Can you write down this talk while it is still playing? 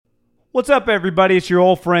What's up, everybody? It's your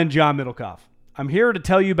old friend, John Middlecoff. I'm here to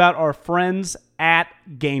tell you about our friends at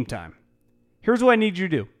Game Time. Here's what I need you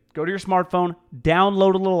to do. Go to your smartphone,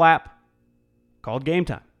 download a little app called Game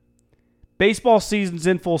Time. Baseball season's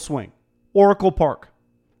in full swing. Oracle Park.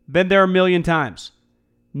 Been there a million times.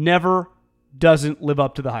 Never doesn't live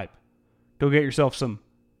up to the hype. Go get yourself some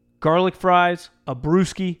garlic fries, a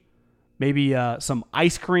brewski, maybe some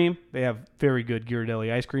ice cream. They have very good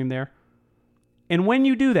Ghirardelli ice cream there. And when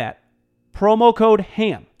you do that, promo code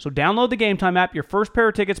HAM. So download the Game Time app. Your first pair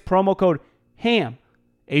of tickets, promo code HAM,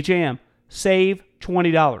 H-A-M, save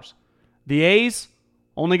 $20. The A's,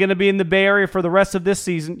 only going to be in the Bay Area for the rest of this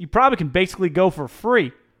season. You probably can basically go for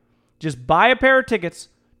free. Just buy a pair of tickets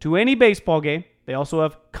to any baseball game. They also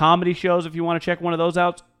have comedy shows if you want to check one of those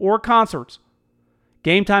out, or concerts.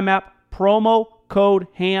 Game Time app, promo code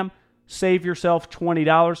HAM, save yourself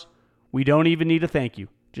 $20. We don't even need a thank you.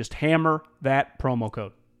 Just hammer that promo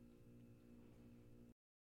code.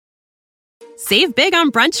 Save big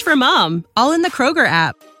on brunch for mom, all in the Kroger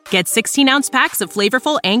app. Get 16-ounce packs of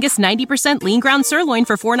flavorful Angus 90% lean ground sirloin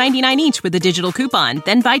for $4.99 each with a digital coupon.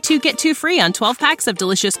 Then buy 2, get 2 free on 12 packs of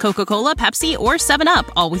delicious Coca-Cola, Pepsi, or 7-Up,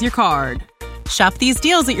 all with your card. Shop these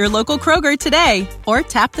deals at your local Kroger today, or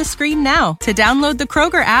tap the screen now to download the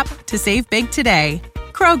Kroger app to save big today.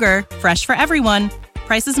 Kroger, fresh for everyone.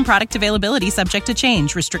 Prices and product availability subject to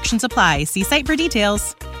change. Restrictions apply. See site for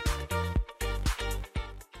details.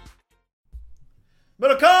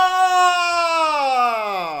 Middlecoff!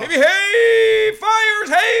 Hey, fires,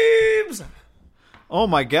 Hames! Oh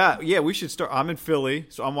my God. Yeah, we should start. I'm in Philly,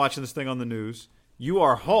 so I'm watching this thing on the news. You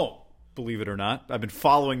are home, believe it or not. I've been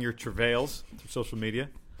following your travails through social media.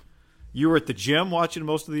 You were at the gym watching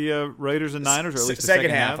most of the Raiders and Niners, or at least the second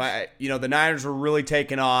half. The Niners were really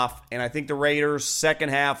taking off, and I think the Raiders' second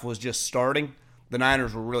half was just starting. The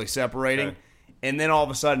Niners were really separating, okay. And then all of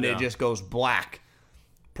a sudden it just goes black.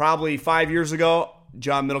 Probably 5 years ago,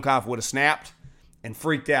 John Middlecoff would have snapped and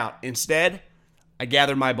freaked out. Instead, I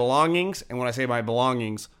gathered my belongings, and when I say my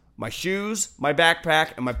belongings, my shoes, my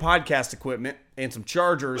backpack, and my podcast equipment, and some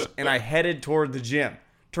chargers, and I headed toward the gym.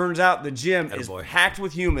 Turns out the gym is packed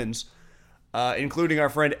with humans, including our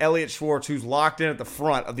friend Elliot Schwartz, who's locked in at the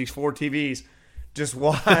front of these 4 TVs. We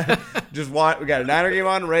got a Niner game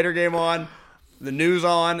on, Raider game on, the news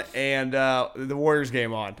on, and the Warriors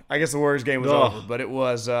game on. I guess the Warriors game was over, but it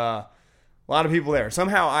was a lot of people there.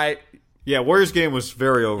 Somehow Warriors game was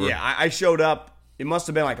very over. Yeah, I showed up. It must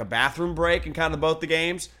have been like a bathroom break in kind of both the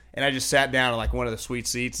games, and I just sat down in like one of the suite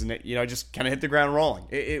seats, and just kind of hit the ground rolling.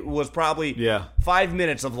 It was probably 5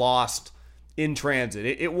 minutes of lost in transit.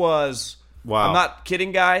 It was. Wow. I'm not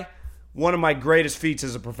kidding, guy. One of my greatest feats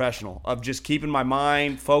as a professional of just keeping my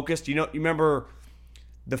mind focused. You remember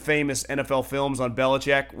the famous NFL films on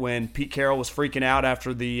Belichick when Pete Carroll was freaking out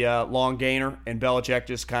after the long gainer and Belichick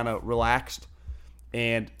just kind of relaxed?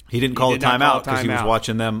 And he didn't call the timeout because he was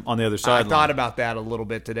watching them on the other side. I thought about that a little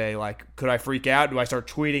bit today. Like, could I freak out? Do I start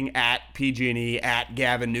tweeting at PG&E, at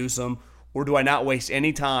Gavin Newsom? Or do I not waste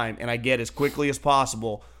any time and I get as quickly as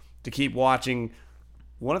possible to keep watching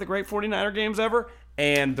one of the great 49er games ever?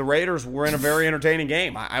 And the Raiders were in a very entertaining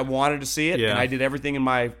game. I wanted to see it, and I did everything in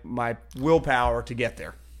my willpower to get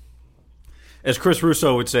there. As Chris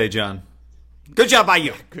Russo would say, John, good job by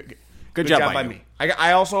you. Good job by me.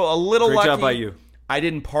 I also a little Great lucky. Job by you. I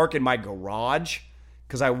didn't park in my garage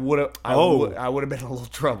because I would have. I would have been in a little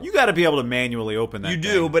trouble. You got to be able to manually open that. You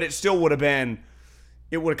do, but it still would have been.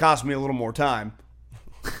 It would have cost me a little more time.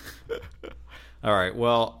 All right.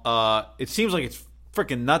 Well, it seems like it's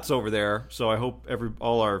freaking nuts over there. So I hope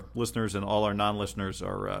all our listeners and all our non-listeners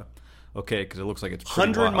are okay, because it looks like it's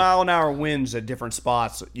 100-mile-an-hour winds at different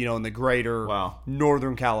spots. In the greater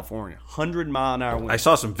Northern California. 100-mile-an-hour winds. I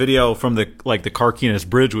saw some video from the Carquinez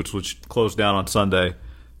Bridge, which closed down on Sunday.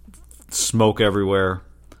 Smoke everywhere.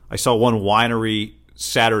 I saw one winery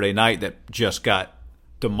Saturday night that just got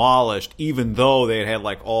demolished, even though they had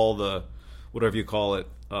all the whatever you call it.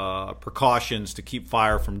 Precautions to keep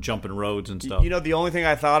fire from jumping roads and stuff. The only thing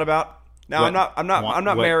I thought about now, I'm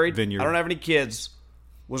not married. Vineyard. I don't have any kids.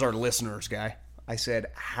 Was our listeners, guy? I said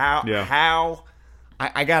how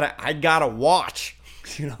I gotta watch.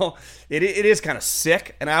 It is kind of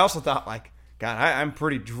sick, and I also thought God, I'm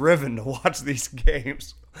pretty driven to watch these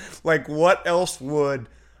games. What else would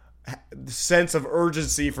the sense of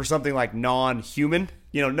urgency for something like non-human?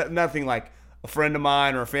 Nothing like a friend of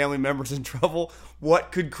mine or a family member's in trouble.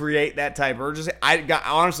 What could create that type of urgency?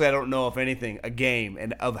 Honestly, I don't know if anything, a game,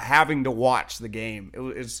 and of having to watch the game.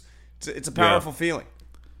 It's a powerful feeling.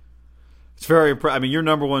 It's very impressive. Your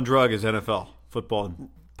number one drug is NFL football and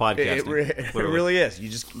podcasting. It really is. You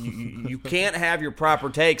just you can't have your proper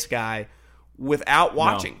takes, guy, without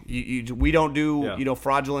watching. No. We don't do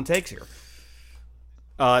fraudulent takes here.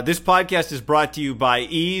 This podcast is brought to you by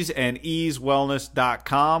Ease and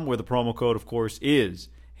EaseWellness.com, where the promo code, of course, is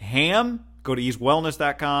HAM. Go to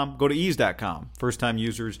EaseWellness.com. Go to Ease.com. First-time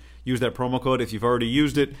users, use that promo code. If you've already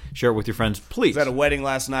used it, share it with your friends, please. I was at a wedding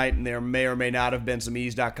last night, and there may or may not have been some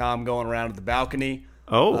Ease.com going around at the balcony.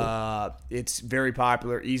 Oh. It's very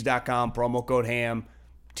popular. Ease.com, promo code HAM,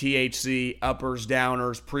 THC, uppers,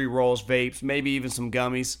 downers, pre-rolls, vapes, maybe even some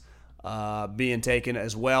gummies being taken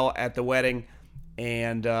as well at the wedding.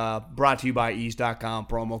 And brought to you by Ease.com,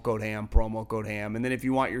 promo code HAM, promo code HAM. And then if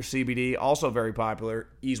you want your CBD, also very popular,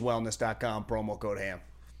 EaseWellness.com, promo code HAM.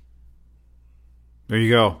 There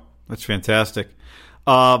you go. That's fantastic.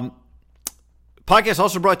 Podcast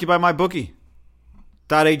also brought to you by MyBookie.ag.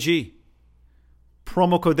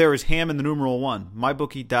 Promo code there is HAM in the numeral 1.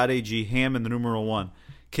 MyBookie.ag, HAM in the numeral 1.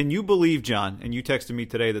 Can you believe, John, and you texted me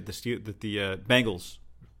today that the Bengals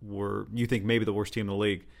were, you think, maybe the worst team in the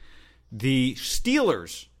league. The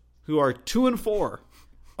Steelers, who are 2-4,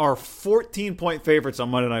 are 14-point favorites on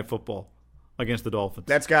Monday Night Football against the Dolphins.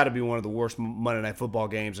 That's got to be one of the worst Monday Night Football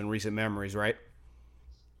games in recent memories, right?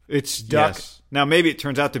 It's Duck. Yes. Now, maybe it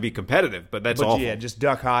turns out to be competitive, but that's awful. Yeah, just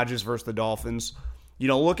Duck Hodges versus the Dolphins. You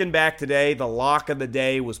know, looking back today, the lock of the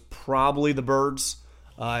day was probably the Birds.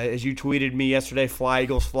 As you tweeted me yesterday, fly,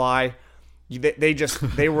 Eagles, fly.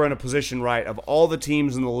 They were in a position, right, of all the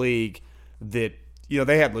teams in the league that, you know,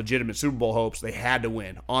 they had legitimate Super Bowl hopes. They had to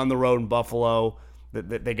win on the road in Buffalo.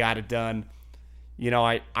 That they got it done. You know,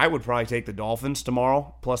 I would probably take the Dolphins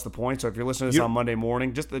tomorrow plus the points. So if you're listening to this on Monday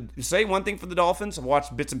morning, just say one thing for the Dolphins. I've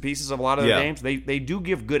watched bits and pieces of a lot of their games. They do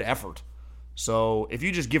give good effort. So if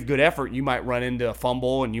you just give good effort, you might run into a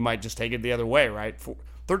fumble and you might just take it the other way, right?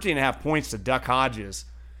 13.5 points to Duck Hodges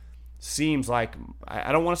seems like,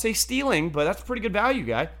 I don't want to say stealing, but that's pretty good value,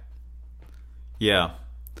 guy. Yeah.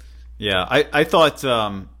 Yeah, I thought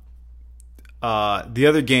the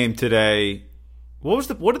other game today. What was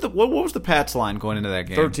the Pats line going into that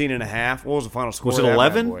game? 13.5. What was the final score? Was it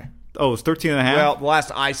 11? Oh, it was 13.5. Well, the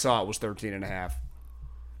last I saw it was 13.5.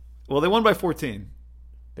 Well, they won by 14.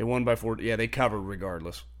 They won by 14. Yeah, they covered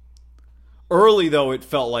regardless. Early though, it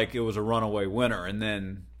felt like it was a runaway winner, and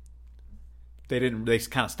then they didn't. They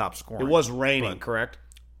kind of stopped scoring. It was raining, correct?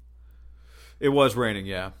 It was raining.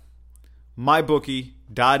 Yeah.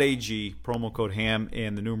 MyBookie.ag, promo code HAM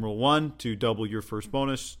and the numeral 1 to double your first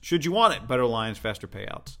bonus. Should you want it, better lines, faster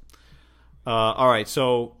payouts. All right,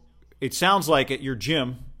 so it sounds like at your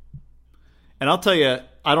gym, and I'll tell you,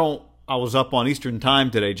 I was up on Eastern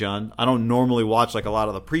time today, John. I don't normally watch like a lot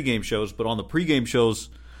of the pregame shows, but on the pregame shows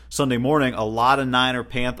Sunday morning, a lot of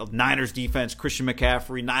Niners defense, Christian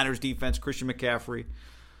McCaffrey, Niners defense, Christian McCaffrey.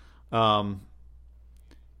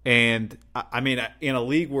 And, I mean, in a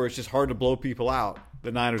league where it's just hard to blow people out,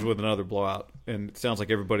 the Niners with another blowout. And it sounds like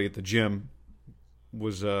everybody at the gym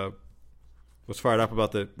was fired up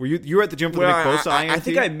about the – you were at the gym for the Nick Bosa INT? I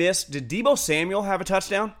think I missed – did Deebo Samuel have a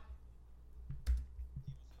touchdown?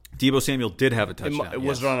 Deebo Samuel did have a touchdown.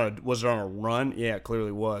 Was it on a run? Yeah, it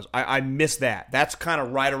clearly was. I missed that. That's kind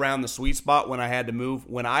of right around the sweet spot when I had to move.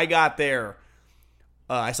 When I got there,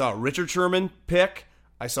 I saw a Richard Sherman pick.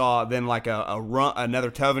 I saw then like a run,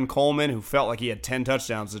 another Tevin Coleman who felt like he had 10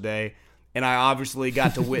 touchdowns today. And I obviously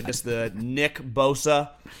got to witness the Nick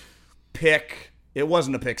Bosa pick. It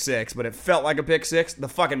wasn't a pick six, but it felt like a pick six. The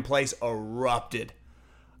fucking place erupted.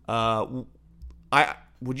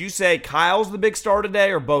 Would you say Kyle's the big star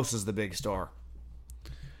today or Bosa's the big star?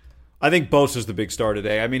 I think Bosa's the big star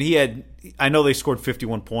today. I mean, I know they scored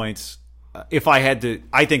 51 points. If I had to,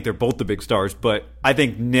 I think they're both the big stars, but I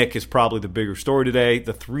think Nick is probably the bigger story today.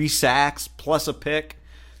 The 3 sacks plus a pick.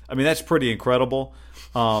 I mean, that's pretty incredible.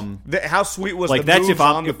 How sweet was like the moves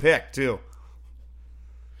on the pick, too?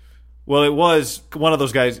 Well, it was one of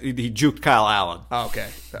those guys. He juked Kyle Allen. Oh, okay.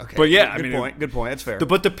 But yeah, good point. That's fair.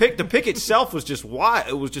 But the pick itself was just why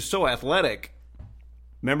it was just so athletic.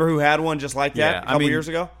 Remember who had one just like that a couple years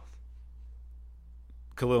ago?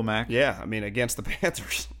 Khalil Mack. Yeah, I mean against the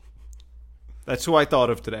Panthers. That's who I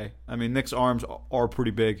thought of today. I mean, Nick's arms are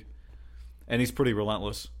pretty big, and he's pretty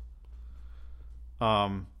relentless.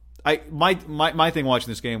 My thing watching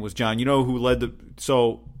this game was, John, you know who led the –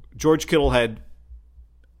 so George Kittle had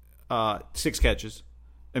 6 catches.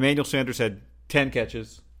 Emmanuel Sanders had 10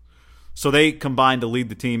 catches. So they combined to lead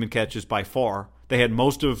the team in catches by far. They had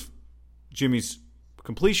most of Jimmy's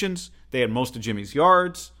completions. They had most of Jimmy's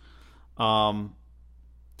yards.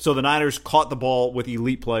 So the Niners caught the ball with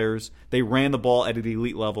elite players. They ran the ball at an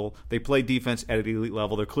elite level. They played defense at an elite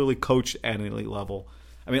level. They're clearly coached at an elite level.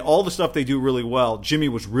 I mean, all the stuff they do really well. Jimmy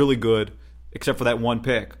was really good, except for that one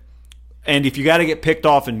pick. And if you got to get picked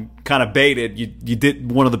off and kind of baited, you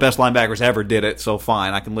did one of the best linebackers ever did it. So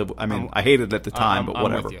fine, I can live. I mean, I hated it at the time, but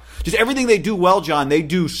whatever. Just everything they do well, John. They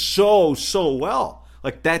do so well.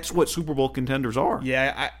 Like that's what Super Bowl contenders are.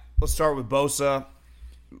 Yeah, let's start with Bosa.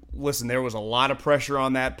 Listen, there was a lot of pressure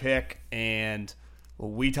on that pick, and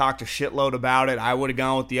we talked a shitload about it. I would have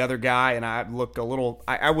gone with the other guy, and I looked a little.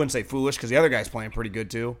 I wouldn't say foolish because the other guy's playing pretty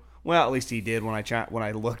good too. Well, at least he did when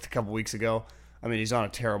I looked a couple weeks ago. I mean, he's on a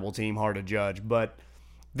terrible team, hard to judge, but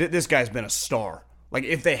this guy's been a star. Like,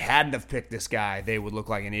 if they hadn't have picked this guy, they would look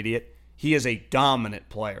like an idiot. He is a dominant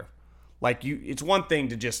player. Like, it's one thing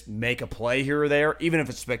to just make a play here or there, even if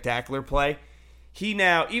it's a spectacular play. He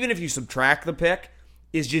now, even if you subtract the pick,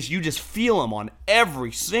 you just feel him on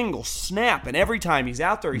every single snap, and every time he's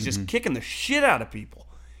out there, he's just kicking the shit out of people.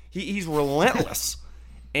 He's relentless.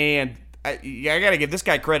 And I got to give this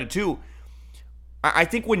guy credit, too. I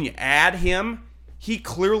think when you add him, he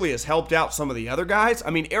clearly has helped out some of the other guys.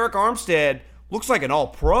 I mean, Eric Armstead looks like an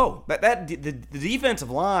all-pro. The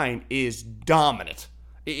defensive line is dominant.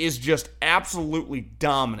 It is just absolutely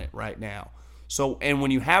dominant right now. So, and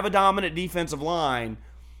when you have a dominant defensive line,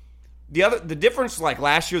 the difference, like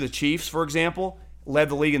last year, the Chiefs, for example, led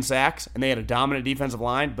the league in sacks, and they had a dominant defensive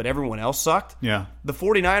line, but everyone else sucked. Yeah. The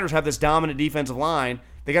 49ers have this dominant defensive line.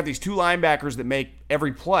 They got these two linebackers that make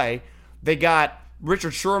every play. They got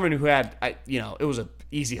Richard Sherman, who had, it was the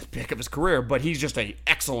easiest pick of his career, but he's just an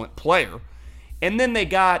excellent player. And then they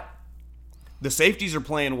got the safeties are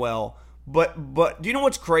playing well, but do you know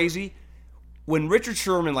what's crazy? When Richard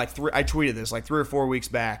Sherman, I tweeted this 3 or 4 weeks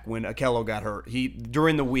back when Akello got hurt.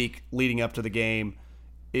 During the week leading up to the game,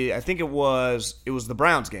 I think it was the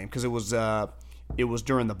Browns game because it was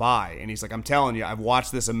during the bye, and he's like, I'm telling you, I've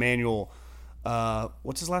watched this Emmanuel.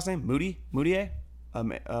 What's his last name? Moutier?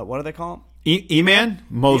 What do they call him? E-Man?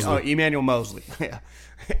 Mosley. Emmanuel Mosley. Yeah.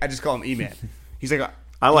 I just call him E-Man. He's like,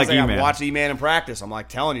 I like E-Man. I watched E-Man in practice. I'm like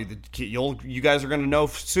telling you, you guys are going to know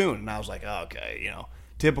soon. And I was like, oh, okay,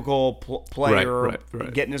 typical player,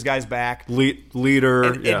 right. Getting his guys back.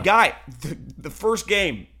 Leader. And guy, the first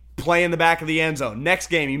game, play in the back of the end zone. Next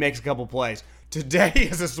game, he makes a couple plays. Today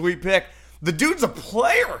is a sweet pick. The dude's a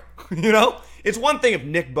player, It's one thing if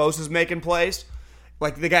Nick Bosa's making plays.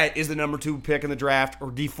 Like, the guy is the number 2 pick in the draft, or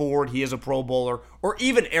D Ford, he is a Pro Bowler, or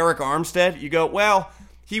even Eric Armstead. You go, well,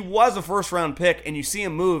 he was a first-round pick, and you see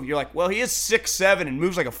him move. You're like, well, he is 6'7" and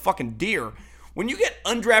moves like a fucking deer. When you get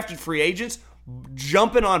undrafted free agents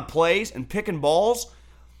jumping on plays and picking balls,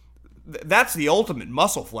 that's the ultimate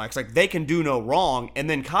muscle flex. Like, they can do no wrong. And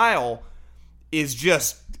then Kyle is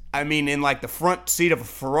just, in the front seat of a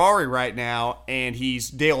Ferrari right now, and he's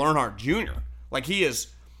Dale Earnhardt Jr. Like, he is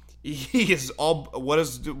all, what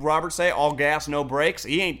does Robert say? All gas, no brakes?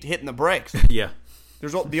 He ain't hitting the brakes. Yeah.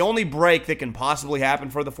 The only break that can possibly happen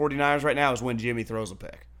for the 49ers right now is when Jimmy throws a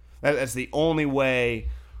pick. That's the only way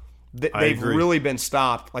they've really been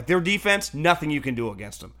stopped. Like, their defense, nothing you can do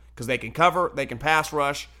against them because they can cover, they can pass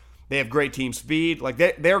rush, they have great team speed. Like,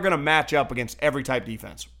 they're going to match up against every type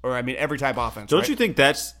defense, or every type offense. Don't you think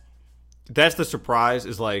that's the surprise?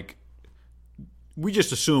 Is like, we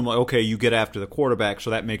just assume, okay, you get after the quarterback, so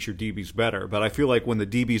that makes your DBs better. But I feel like when the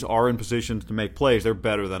DBs are in positions to make plays, they're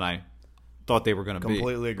better than I thought they were going to be.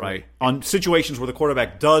 Completely agree. Right? On situations where the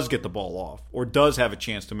quarterback does get the ball off or does have a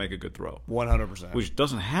chance to make a good throw. 100%. Which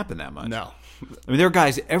doesn't happen that much. No. There are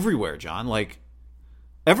guys everywhere, John. Like,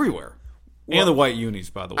 everywhere. Well, and the white unis,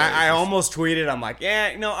 by the way. I almost tweeted, I'm like,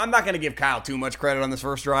 I'm not going to give Kyle too much credit on this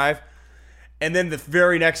first drive. And then the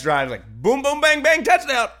very next drive, like, boom, boom, bang, bang,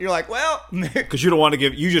 touchdown. You're like, well, because you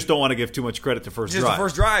just don't want to give too much credit to first drive. Just the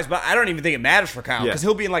first drives, but I don't even think it matters for Kyle because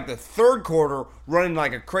he'll be in the third quarter running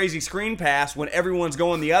like a crazy screen pass when everyone's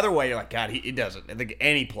going the other way. You're like, God, he doesn't. I think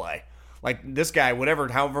any play. Like, this guy,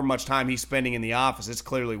 however much time he's spending in the office, it's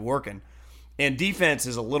clearly working. And defense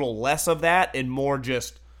is a little less of that and more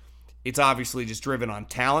just, it's obviously just driven on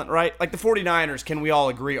talent, right? Like, the 49ers, can we all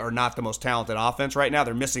agree, are not the most talented offense right now.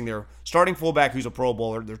 They're missing their starting fullback, who's a Pro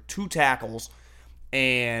Bowler. They're 2 tackles,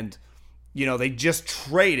 and, they just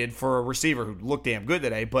traded for a receiver who looked damn good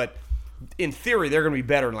today. But in theory, they're going to be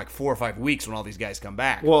better in 4 or 5 weeks when all these guys come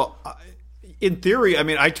back. Well, in theory,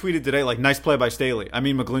 I tweeted today, nice play by Staley.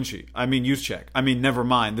 McGlinchey. Juszczyk. Never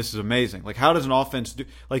mind. This is amazing. How does an offense do?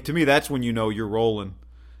 To me, that's when you're rolling.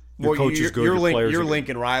 Your coach is good. Your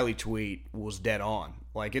Lincoln Riley tweet was dead on.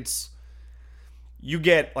 You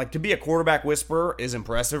get, to be a quarterback whisperer is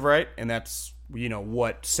impressive, right? And that's,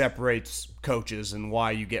 what separates coaches and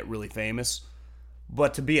why you get really famous.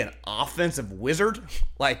 But to be an offensive wizard,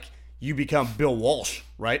 you become Bill Walsh,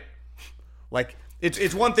 right?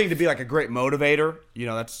 It's one thing to be like a great motivator,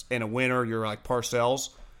 that's and a winner. You're like Parcells,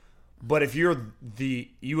 but if you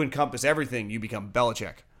encompass everything, you become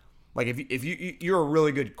Belichick. Like if you're a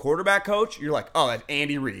really good quarterback coach, you're like, oh, that's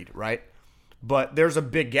Andy Reid, right? But there's a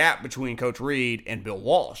big gap between Coach Reid and Bill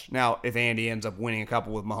Walsh. Now, if Andy ends up winning a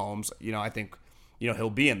couple with Mahomes, I think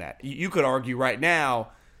he'll be in that. You could argue right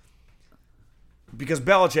now, because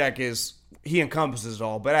Belichick he encompasses it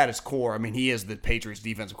all, but at his core, I mean, he is the Patriots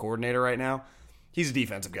defensive coordinator right now. He's a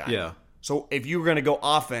defensive guy. Yeah. So if you were going to go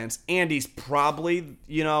offense, Andy's probably,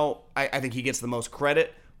 I think he gets the most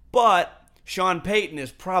credit, but Sean Payton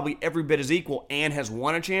is probably every bit as equal and has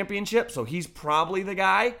won a championship, so he's probably the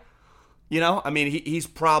guy. I mean, he's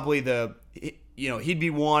probably he'd be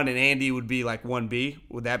 1 and Andy would be like 1B.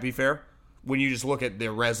 Would that be fair? When you just look at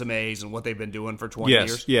their resumes and what they've been doing for 20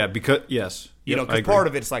 years? Yeah, because because part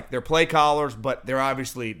of it's like they're play callers, but they're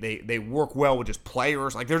obviously they work well with just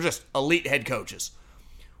players. Like they're just elite head coaches.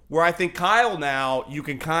 Where I think Kyle now, you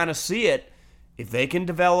can kind of see it. If they can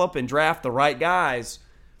develop and draft the right guys,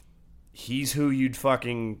 he's who you'd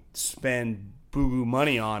fucking spend boo-boo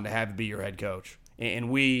money on to have be your head coach. And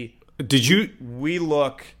we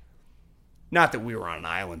look, not that we were on an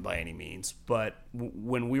island by any means, but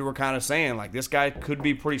when we were kind of saying, like, this guy could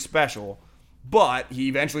be pretty special, but he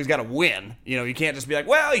eventually's got to win. You can't just be like,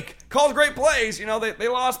 well, he calls great plays. They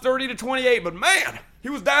lost 30-28, but man, he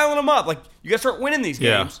was dialing them up. Like, you got to start winning these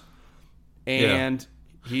games. Yeah. And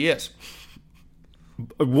he is.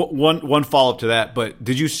 One follow-up to that, but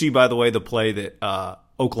did you see, by the way, the play that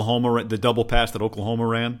Oklahoma, the double pass that Oklahoma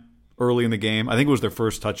ran early in the game? I think it was their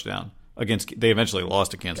first touchdown they eventually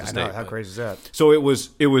lost to Kansas State. I know, how crazy is that? So it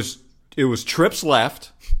was trips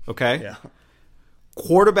left, okay? Yeah.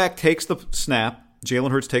 Quarterback takes the snap,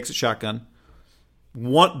 Jalen Hurts takes a shotgun.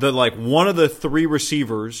 One of the 3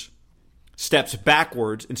 receivers steps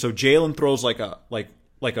backwards, and so Jalen throws like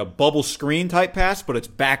a bubble screen type pass, but it's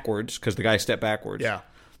backwards because the guy stepped backwards. Yeah.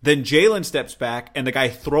 Then Jalen steps back, and the guy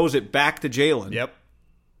throws it back to Jalen. Yep.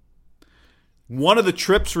 One of the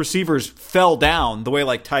trips receivers fell down the way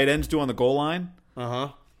like tight ends do on the goal line.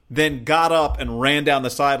 Uh-huh. Then got up and ran down the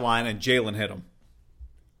sideline, and Jalen hit him.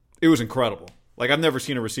 It was incredible. Like, I've never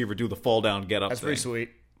seen a receiver do the fall down, get up That's thing. pretty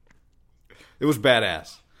sweet. It was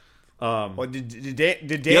badass. Well, did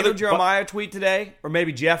Daniel Jeremiah tweet today, or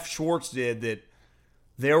maybe Jeff Schwartz did, that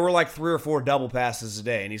there were like 3 or 4 double passes a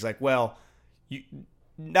day, and he's like, well,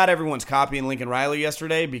 not everyone's copying Lincoln Riley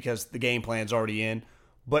yesterday because the game plan's already in,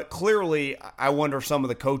 but clearly I wonder if some of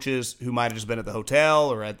the coaches who might have just been at the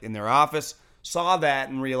hotel or in their office saw that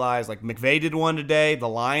and realized, like, McVay did one today, the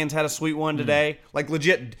Lions had a sweet one today, like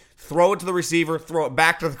legit throw it to the receiver, throw it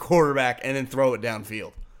back to the quarterback, and then throw it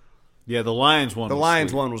downfield. Yeah, the Lions one.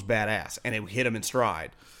 One was badass, and it hit him in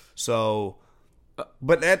stride. So,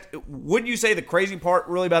 but wouldn't you say the crazy part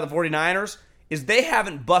really about the 49ers is they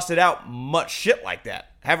haven't busted out much shit like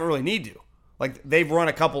that. Haven't really need to. Like, they've run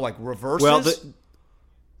a couple like reverses. Well,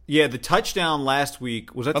 the touchdown last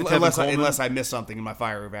week was that the Tevin Coleman? Unless I missed something in my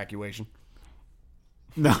fire evacuation.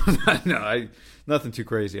 No, nothing too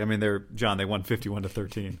crazy. I mean, they won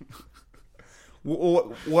 51-13. When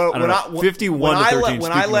 51-13. When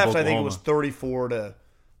I left, I think it was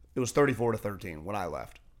 34-13 when I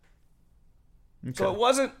left. Okay. So it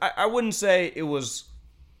wasn't. I wouldn't say it was.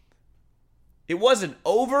 It wasn't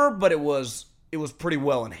over, but it was pretty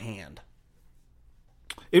well in hand.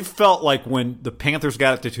 It felt like when the Panthers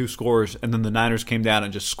got up to 2 scores, and then the Niners came down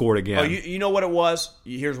and just scored again. Oh, you know what it was?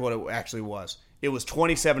 Here's what it actually was. It was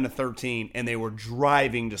 27-13, and they were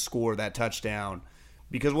driving to score that touchdown.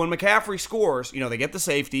 Because when McCaffrey scores, they get the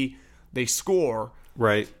safety, they score,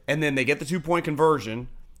 right, and then they get the 2-point conversion,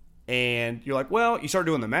 and you're like, well, you start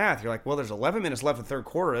doing the math. You're like, well, there's 11 minutes left in the third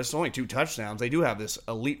quarter. That's only 2 touchdowns. They do have this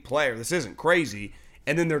elite player. This isn't crazy.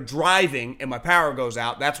 And then they're driving, and my power goes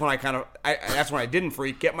out. That's when that's when I didn't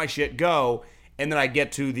freak, get my shit, go, and then I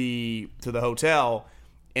get to the hotel,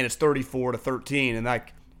 and it's 34-13, and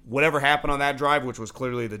like, whatever happened on that drive, which was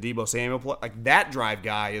clearly the Deebo Samuel play, like that drive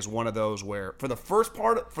guy is one of those where for the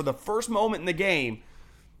first moment in the game,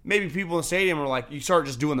 maybe people in the stadium are like, you start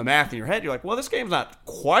just doing the math in your head. You're like, well, this game's not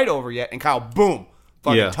quite over yet. And Kyle, boom,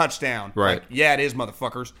 fucking touchdown. Right. Like, yeah, it is,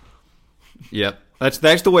 motherfuckers. Yep.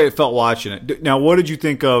 That's the way it felt watching it. Now, what did you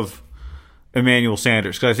think of Emmanuel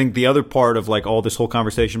Sanders? Because I think the other part of like all this whole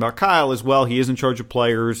conversation about Kyle is, well, he is in charge of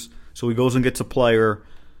players, so he goes and gets a player.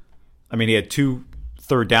 I mean, he had 2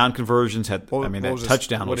 third down conversions. That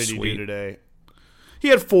touchdown was sweet. What did he do today? He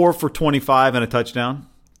had 4 for 25 and a touchdown,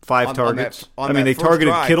 5 targets. They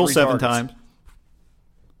targeted Kittle 7 times.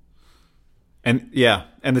 And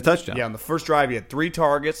the touchdown. Yeah, on the first drive, he had 3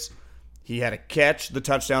 targets, He had a catch, the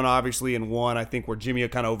touchdown, obviously, and one, I think, where Jimmy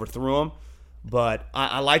kind of overthrew him. But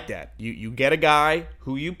I like that. You get a guy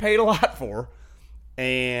who you paid a lot for,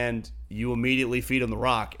 and you immediately feed him the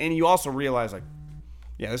rock. And you also realize, like,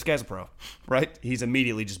 yeah, this guy's a pro, right? He's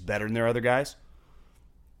immediately just better than their other guys.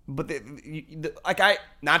 But, I'm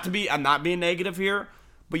not being negative here,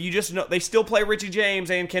 but you just know they still play Richie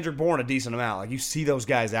James and Kendrick Bourne a decent amount. Like, you see those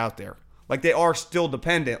guys out there. Like, they are still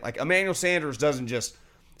dependent. Like, Emmanuel Sanders doesn't just,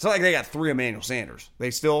 it's not like they got 3 Emmanuel Sanders.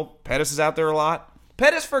 Pettis is out there a lot.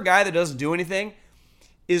 Pettis, for a guy that doesn't do anything,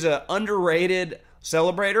 is an underrated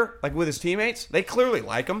celebrator, like with his teammates. They clearly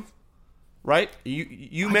like him, right?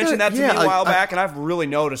 You mentioned that to me a while back, and I've really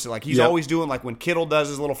noticed it. Like, he's always doing, like, when Kittle does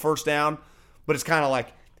his little first down, but it's kind of like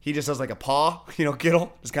he just does like a paw,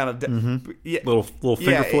 Kittle. Just kind of little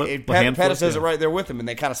finger flip. Pettis does it right there with him, and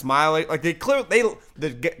they kind of smile. Like,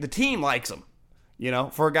 the team likes him,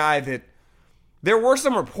 for a guy that, there were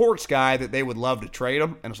some reports, guy, that they would love to trade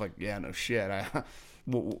him, and it's like, yeah, no shit.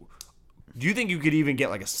 Do you think you could even get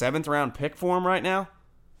like a 7th-round pick for him right now?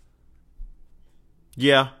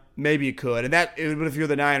 Yeah. Maybe you could. But if you're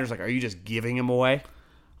the Niners, like, are you just giving him away?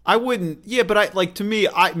 I wouldn't. Yeah, but to me,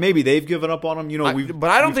 maybe they've given up on him. But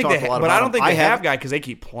I don't think they have guy because they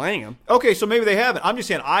keep playing him. Okay, so maybe they haven't. I'm just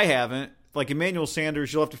saying I haven't. Like Emmanuel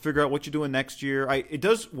Sanders, you'll have to figure out what you're doing next year.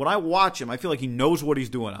 When I watch him, I feel like he knows what he's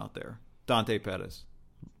doing out there. Dante Pettis.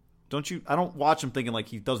 Don't you? I don't watch him thinking like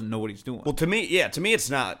he doesn't know what he's doing. Well, to me, it's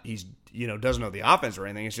not. He's doesn't know the offense or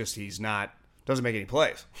anything. It's just doesn't make any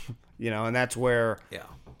plays. And that's where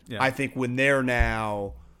I think when they're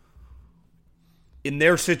now in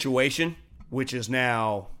their situation, which is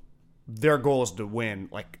now their goal is to win.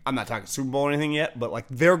 Like, I'm not talking Super Bowl or anything yet, but like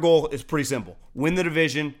their goal is pretty simple: win the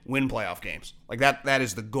division, win playoff games. Like that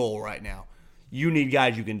is the goal right now. You need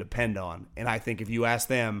guys you can depend on, and I think if you ask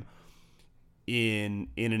them in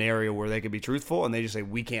an area where they can be truthful and they just say,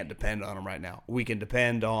 we can't depend on them right now. We can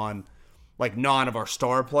depend on like none of our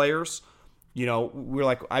star players. We're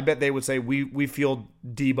like, I bet they would say we feel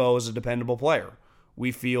Debo is a dependable player.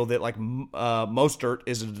 We feel that like Mostert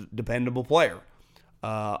is a dependable player.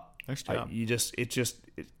 Nice job.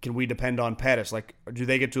 Can we depend on Pettis? Like, do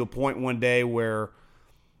they get to a point one day where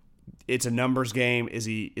it's a numbers game? Is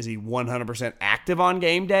he 100% active on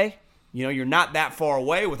game day? You're not that far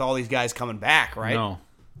away with all these guys coming back, right? No.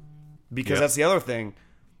 Because that's the other thing.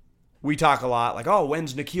 We talk a lot like, oh,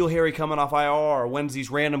 when's N'Keal Harry coming off IR? Or when's these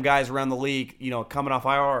random guys around the league, coming off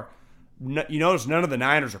IR? You notice none of the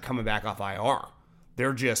Niners are coming back off IR.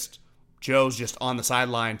 They're just, Joe's just on the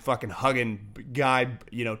sideline fucking hugging guy,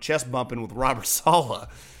 chest bumping with Robert Saleh.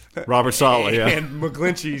 Robert Saleh, yeah. And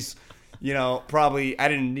McGlinchey's, probably, I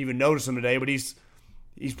didn't even notice him today, but he's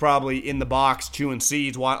probably in the box chewing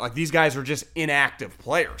seeds. Like, these guys are just inactive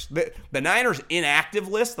players. The Niners' inactive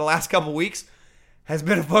list the last couple weeks has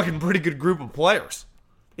been a fucking pretty good group of players.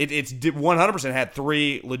 It's 100% had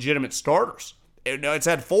 3 legitimate starters. It's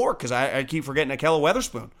had 4 because I keep forgetting Ahkello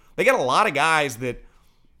Weatherspoon. They got a lot of guys that.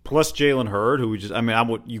 Plus Jalen Hurd, who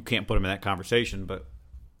you can't put him in that conversation, but.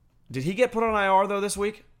 Did he get put on IR, though, this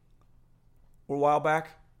week? Or a while back?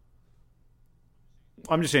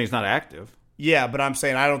 I'm just saying he's not active. Yeah, but I'm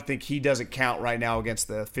saying I don't think he doesn't count right now against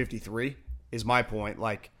the 53, is my point.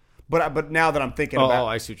 Like, but now that I'm thinking about. Oh,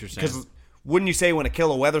 I see what you're saying. Because wouldn't you say when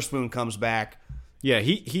Ahkello Weatherspoon comes back. Yeah,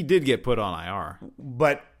 he did get put on IR.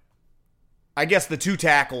 But I guess the 2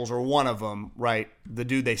 tackles are one of them, right? The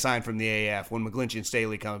dude they signed from the AF. When McGlinchey and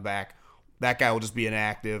Staley come back, that guy will just be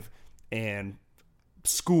inactive, and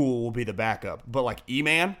School will be the backup. But like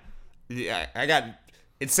E-Man,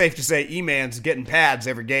 it's safe to say E-Man's getting pads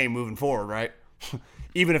every game moving forward, right?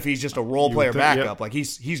 Even if he's just a role player backup, like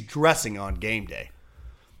he's dressing on game day.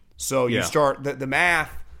 So you start the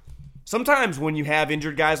math. Sometimes when you have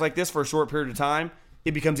injured guys like this for a short period of time,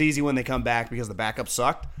 it becomes easy when they come back because the backup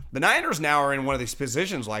sucked. The Niners now are in one of these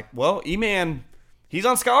positions like, well, E-Man, he's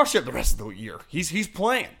on scholarship the rest of the year. He's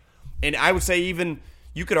playing. And I would say even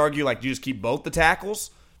you could argue like you just keep both the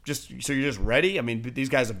tackles just so you're just ready. I mean, these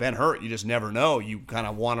guys have been hurt. You just never know. You kind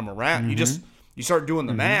of want them around. Mm-hmm. You start doing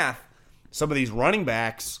the math. Some of these running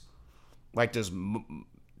backs, like I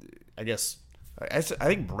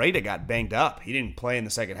think Breda got banged up. He didn't play in the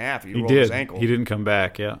second half. He rolled his ankle. He didn't come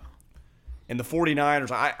back, yeah. And the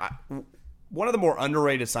 49ers, one of the more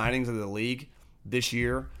underrated signings of the league this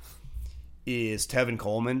year is Tevin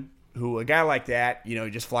Coleman, who a guy like that, he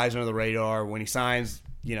just flies under the radar. When he signs,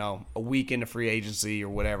 a week into free agency or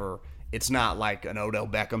whatever, it's not like an Odell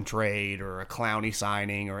Beckham trade or a Clowney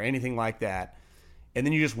signing or anything like that. And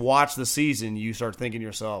then you just watch the season, you start thinking to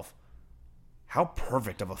yourself, how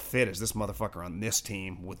perfect of a fit is this motherfucker on this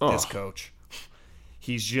team with this coach?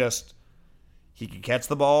 He's just He can catch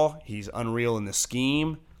the ball. He's unreal in the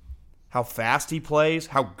scheme. How fast he plays.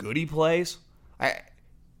 How good he plays.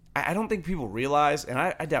 I don't think people realize, and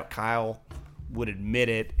I doubt Kyle would admit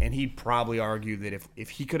it, and he'd probably argue that if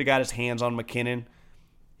he could have got his hands on McKinnon,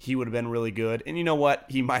 he would have been really good. And you know what?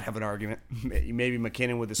 He might have an argument. Maybe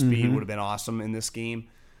McKinnon with the speed would have been awesome in this scheme.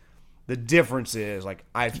 The difference is, like,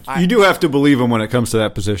 you do have to believe him when it comes to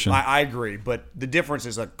that position. I agree, but the difference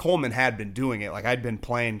is that Coleman had been doing it. Like, I'd been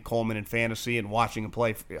playing Coleman in fantasy and watching him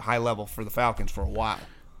play high level for the Falcons for a while.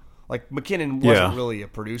 Like, McKinnon wasn't really a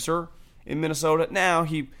producer in Minnesota. Now,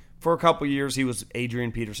 for a couple of years, he was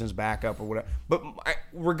Adrian Peterson's backup or whatever. But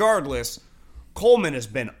regardless, Coleman has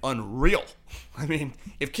been unreal. I mean,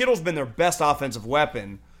 if Kittle's been their best offensive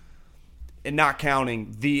weapon, and not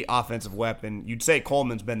counting the offensive weapon, you'd say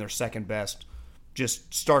Coleman's been their second best,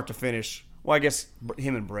 just start to finish. Well, I guess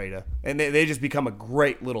him and Breda. And they just become a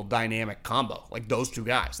great little dynamic combo, like those two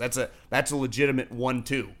guys. That's a legitimate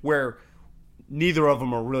 1-2, where neither of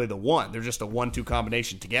them are really the one. They're just a 1-2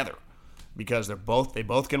 combination together because they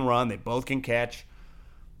both can run, they both can catch.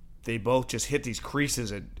 They both just hit these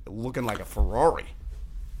creases at looking like a Ferrari.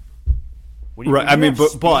 Right. I mean,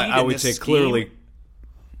 but I would say clearly.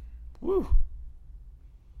 Woo.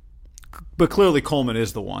 But clearly Coleman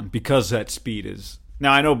is the one because that speed is.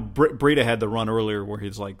 Now, I know Breida had the run earlier where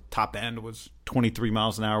his top end was 23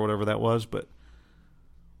 miles an hour, whatever that was, but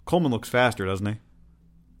Coleman looks faster, doesn't he?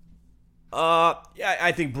 Yeah,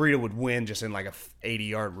 I think Breida would win just in like a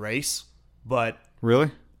 80-yard race, but really?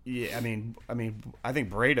 Yeah, I mean, I think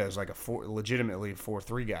Breida is like legitimately a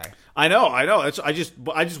 4.3 guy. I know. I just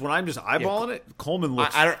when I'm just eyeballing it, Coleman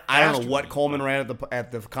looks. I don't know what Coleman ran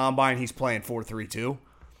at the combine. He's playing 4.3 too.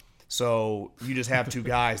 So you just have two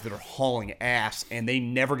guys that are hauling ass, and they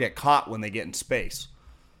never get caught when they get in space.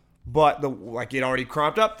 But like it already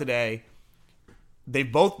cropped up today.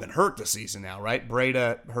 They've both been hurt this season now, right?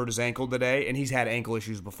 Breida hurt his ankle today, and he's had ankle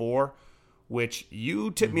issues before. Which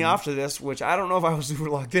you tipped me off to this, which I don't know if I was super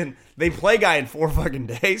locked in. They play guy in 4 fucking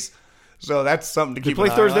days, so that's something to keep. They play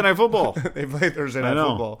Thursday Night Football. They play Thursday Night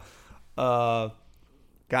Football. God,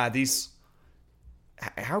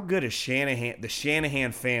 how good is the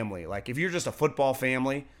Shanahan family? Like, if you're just a football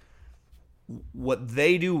family, what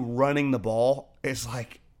they do running the ball is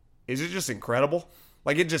it just incredible?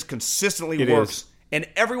 Like, it just consistently works, and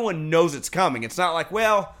everyone knows it's coming. It's not like,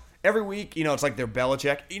 well. Every week, it's like their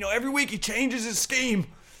Belichick. Every week he changes his scheme.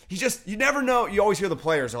 You never know. You always hear the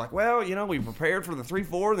players are like, well, we prepared for the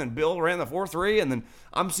 3-4, then Bill ran the 4-3, and then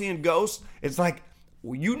I'm seeing ghosts. It's like,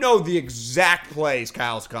 the exact plays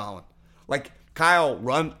Kyle's calling. Like, Kyle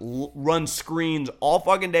runs screens all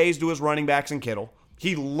fucking days to his running backs and Kittle.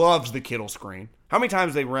 He loves the Kittle screen. How many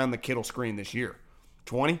times they ran the Kittle screen this year?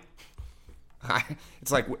 20?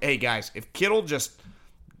 It's like, hey, guys, if Kittle just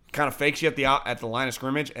kind of fakes you at the line of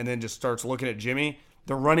scrimmage and then just starts looking at Jimmy,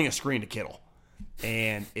 they're running a screen to Kittle.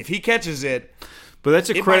 And if he catches it, but that's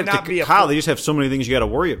a credit to Kyle. They just have so many things you got to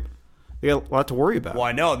worry about. They got a lot to worry about. Well,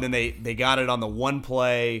 I know. And then they got it on the one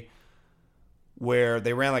play where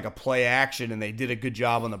they ran like a play action and they did a good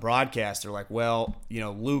job on the broadcast. They're like, well,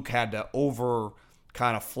 Luke had to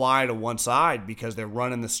kind of fly to one side because they're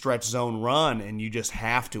running the stretch zone run and you just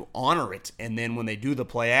have to honor it. And then when they do the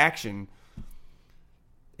play action,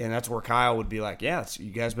 and that's where Kyle would be like, yeah, you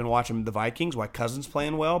guys been watching the Vikings, why Cousins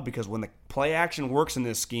playing well? Because when the play action works in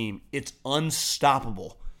this scheme, it's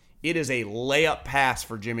unstoppable. It is a layup pass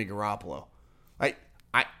for Jimmy Garoppolo.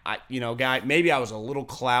 Guy, maybe I was a little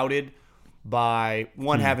clouded by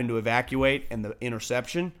having to evacuate and the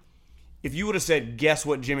interception. If you would have said, guess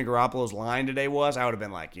what Jimmy Garoppolo's line today was, I would have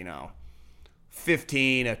been like,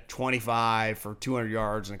 15 of 25 for 200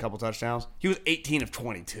 yards and a couple touchdowns. He was 18 of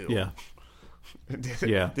 22. Yeah.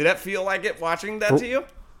 Did that feel like it watching that to you?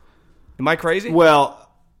 Am I crazy? Well,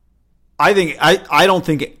 I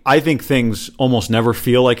think things almost never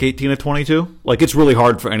feel like 18 to 22. Like, it's really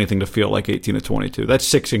hard for anything to feel like 18 to 22. That's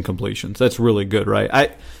 6 incompletions. That's really good,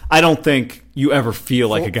 right? I don't think you ever feel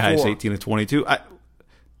like a guy is 18 to 22.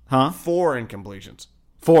 4 incompletions.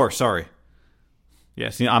 4, sorry. Yeah,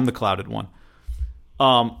 see, I'm the clouded one.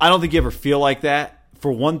 I don't think you ever feel like that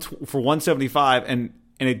for 175, and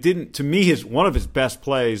it didn't. To me, one of his best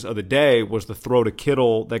plays of the day was the throw to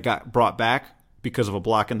Kittle that got brought back because of a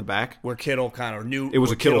block in the back, where Kittle kind of knew it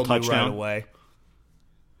was a Kittle touchdown right away.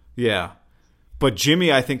 Yeah, but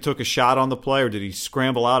Jimmy, I think, took a shot on the play, or did he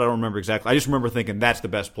scramble out? I don't remember exactly. I just remember thinking that's the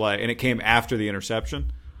best play, and it came after the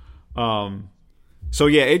interception. So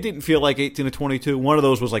yeah, it didn't feel like 18 to 22. One of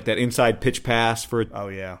those was like that inside pitch pass for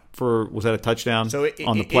was that a touchdown? So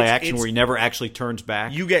on the play action where he never actually turns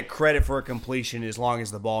back. You get credit for a completion as long as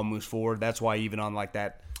the ball moves forward. That's why even on like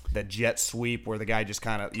that the jet sweep where the guy just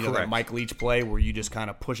kind of, that Correct. Mike Leach play where you just kind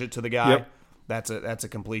of push it to the guy. Yep. That's a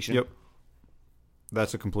completion. Yep.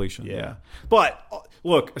 That's a completion. Yeah. Yeah. But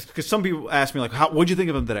look, because some people ask me like, what'd you think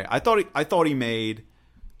of him today? I thought he made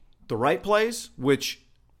the right plays, which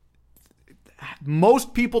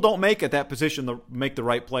most people don't make at that position to make the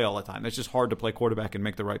right play all the time. It's just hard to play quarterback and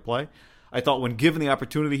make the right play. I thought when given the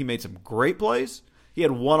opportunity, he made some great plays. He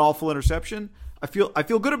had one awful interception. I feel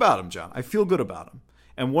good about him, John. I feel good about him.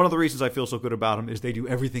 And one of the reasons I feel so good about him is they do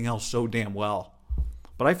everything else so damn well.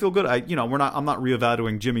 But I feel good. I'm not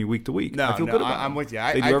reevaluating Jimmy week to week. No, I feel good about I'm him. with you.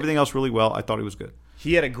 They do everything else really well. I thought he was good.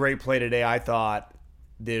 He had a great play today. I thought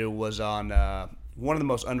that it was on one of the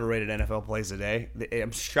most underrated NFL plays today.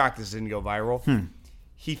 I'm shocked this didn't go viral.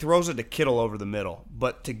 He throws it to Kittle over the middle.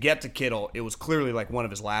 But to get to Kittle, it was clearly like one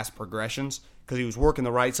of his last progressions because he was working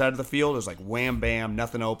the right side of the field. It was like wham, bam,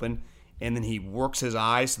 nothing open. And then he works his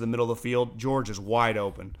eyes to the middle of the field. George is wide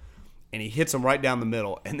open. And he hits him right down the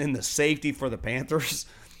middle. And then the safety for the Panthers,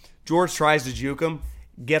 George tries to juke him,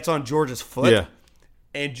 gets on George's foot. Yeah.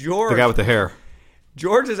 And George, The guy with the hair.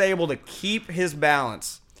 George is able to keep his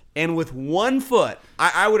balance. And with one foot,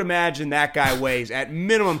 I would imagine that guy weighs at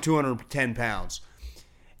minimum 210 pounds.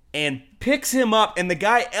 And picks him up, and the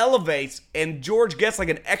guy elevates, and George gets like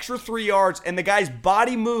an extra 3 yards, and the guy's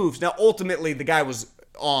body moves. Now, ultimately, the guy was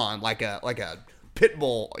on like a pit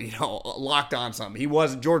bull, locked on something.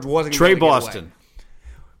 George wasn't Trey gonna get away. Boston.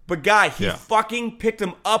 But guy, he Yeah. fucking picked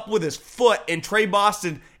him up with his foot, and Trey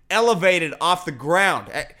Boston elevated off the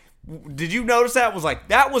ground. Did you notice that?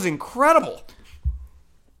 That was incredible.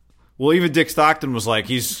 Well, even Dick Stockton was like,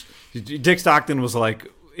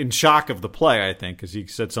 in shock of the play, I think, because he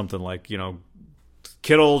said something like,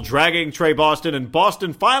 Kittle dragging Trey Boston, and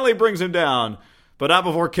Boston finally brings him down. But not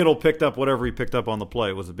before Kittle picked up whatever he picked up on the play.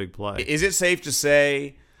 It was a big play. Is it safe to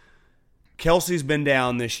say Kelsey's been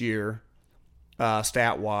down this year,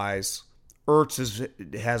 stat-wise?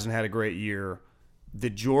 Ertz hasn't had a great year.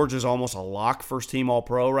 That George is almost a lock first-team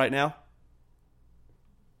All-Pro right now?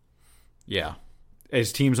 Yeah.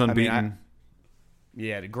 His team's unbeaten.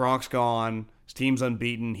 Yeah, Gronk's gone. His team's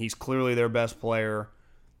unbeaten. He's clearly their best player.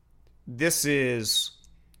 This is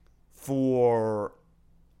for...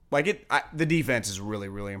 the defense is really,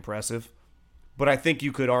 really impressive. But I think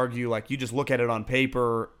you could argue, you just look at it on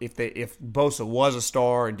paper, if Bosa was a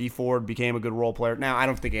star and Dee Ford became a good role player. Now, I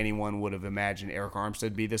don't think anyone would have imagined Eric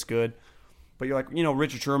Armstead be this good. But you're like,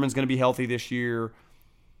 Richard Sherman's going to be healthy this year.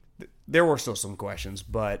 There were still some questions.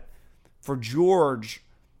 But for George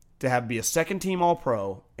to be a second-team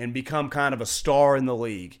All-Pro and become kind of a star in the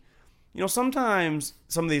league, sometimes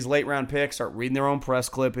some of these late-round picks start reading their own press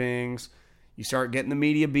clippings. You start getting the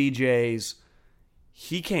media BJs.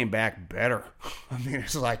 He came back better. I mean,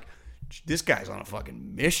 it's like, this guy's on a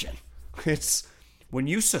fucking mission. It's when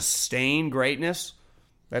you sustain greatness,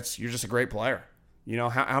 you're just a great player.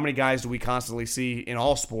 How many guys do we constantly see in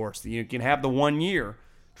all sports that you can have the 1 year?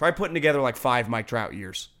 Try putting together 5 Mike Trout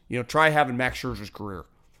years. Try having Max Scherzer's career.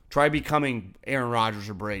 Try becoming Aaron Rodgers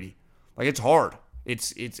or Brady. It's hard.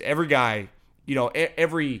 It's every guy,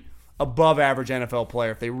 every above average NFL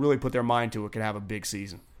player, if they really put their mind to it, can have a big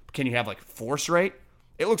season. Can you have 4 straight?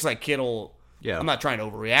 It looks like Kittle. Yeah. I'm not trying to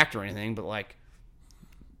overreact or anything, but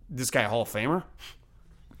this guy a Hall of Famer?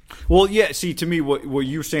 Well, yeah, see, to me, what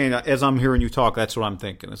you're saying, as I'm hearing you talk, that's what I'm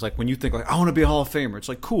thinking. It's like when you think, I want to be a Hall of Famer, it's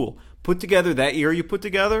cool. Put together that year you put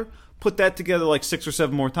that together 6 or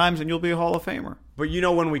 7 more times, and you'll be a Hall of Famer. But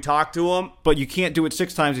when we talk to him... But you can't do it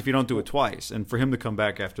 6 times if you don't do it twice. And for him to come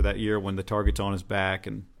back after that year when the target's on his back,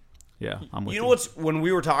 and yeah, I'm with you. When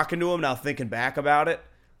we were talking to him, now thinking back about it,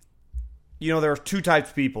 there are 2 types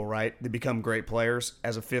of people, right, that become great players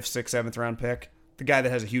as a 5th, 6th, 7th round pick. The guy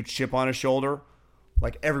that has a huge chip on his shoulder,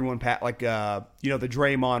 everyone, the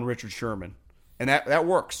Draymond, Richard Sherman. And that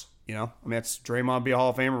works, that's Draymond be a Hall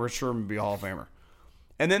of Famer, Richard Sherman be a Hall of Famer.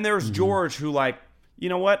 And then there's George who, you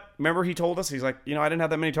know what? Remember he told us, he's like, I didn't have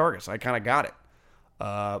that many targets. I kind of got it.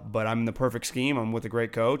 But I'm in the perfect scheme. I'm with a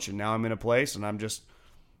great coach, and now I'm in a place, and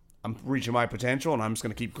I'm reaching my potential, and I'm just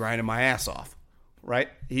going to keep grinding my ass off, right?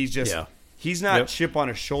 He's not chip on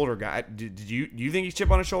his shoulder guy. Do you think he's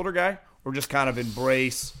chip on his shoulder guy, or just kind of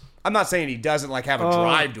embrace? I'm not saying he doesn't have a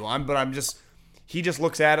drive to him, but he just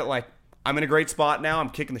looks at it like, I'm in a great spot now.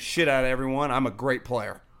 I'm kicking the shit out of everyone. I'm a great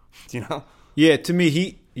player, Yeah, to me,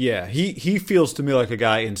 he feels to me like a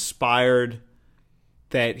guy inspired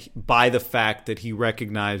by the fact that he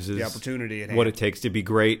recognizes the opportunity at hand. What it takes to be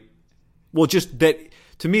great. Well, just that,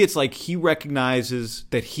 to me, it's like he recognizes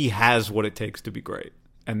that he has what it takes to be great,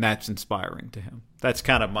 and that's inspiring to him. That's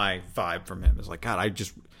kind of my vibe from him. It's like, God,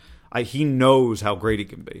 he knows how great he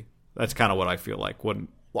can be. That's kind of what I feel like when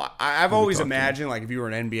Well, I've always imagined, like, if you were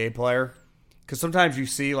an NBA player, because sometimes you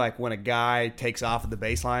see, like, when a guy takes off at the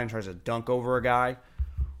baseline and tries to dunk over a guy,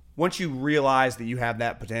 once you realize that you have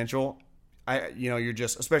that potential, you're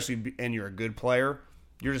just, especially, and you're a good player,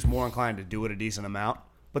 you're just more inclined to do it a decent amount.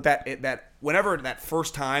 But that whenever that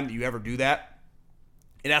first time that you ever do that,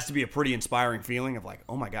 it has to be a pretty inspiring feeling of like,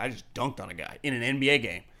 oh my God, I just dunked on a guy in an NBA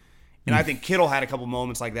game. And I think Kittle had a couple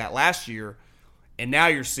moments like that last year, and now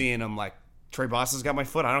you're seeing him like, Trey Boston's got my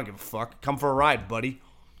foot. I don't give a fuck. Come for a ride, buddy.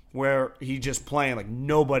 Where he's just playing like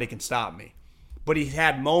nobody can stop me. But he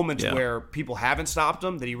had moments where people haven't stopped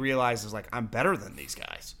him that he realizes like, I'm better than these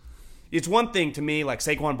guys. It's one thing to me, like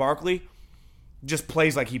Saquon Barkley just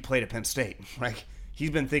plays like he played at Penn State. Like he's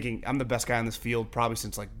been thinking, I'm the best guy on this field probably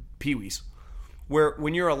since like Pee-wees. Where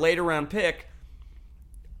when you're a later round pick,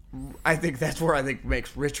 I think that's where I think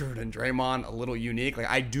makes Richard and Draymond a little unique. Like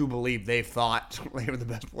I do believe they've thought they were the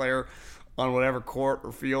best player on whatever court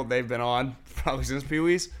or field they've been on probably since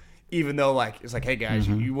Pee-wees. Even though like it's like, hey guys,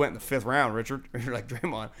 you went in the 5th round, Richard. You're like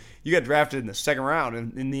Draymond. You got drafted in the 2nd round,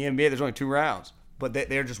 and in the NBA there's only 2 rounds. But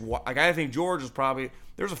they're just like I think George is probably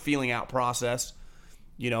there's a feeling out process.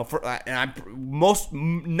 And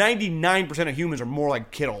 99% of humans are more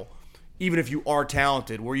like Kittle, even if you are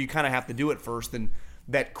talented, where you kind of have to do it first. And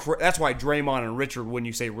that's why Draymond and Richard, when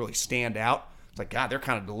you say really stand out, it's like, God, they're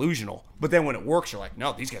kind of delusional. But then when it works, you're like,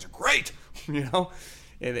 no, these guys are great, And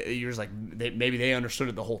you're just like, maybe they understood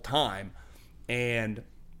it the whole time. And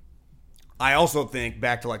I also think,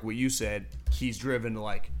 back to like what you said, he's driven to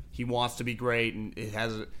like, he wants to be great, and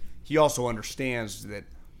he also understands that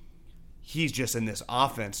he's just in this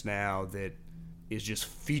offense now that is just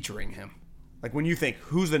featuring him. Like when you think,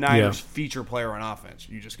 who's the Niners feature player on offense?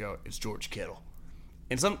 You just go, it's George Kittle.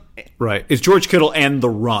 Right. It's George Kittle and the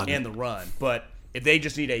run. But if they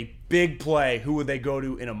just need a big play, who would they go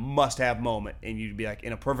to in a must-have moment? And you'd be like,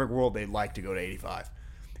 in a perfect world, they'd like to go to 85.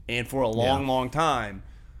 And for a long, long time,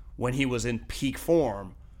 when he was in peak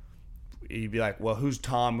form, you'd be like, well, who's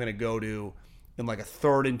Tom going to go to in like a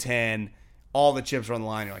 3rd and 10? All the chips are on the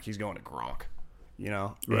line. You're like, he's going to Gronk,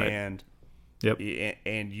 Right.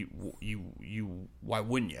 And you why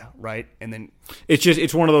wouldn't you, right? And then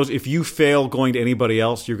it's one of those. If you fail going to anybody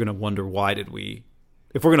else, you're going to wonder why did we.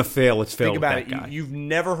 If we're going to fail, let's fail with that guy. Think about it. You've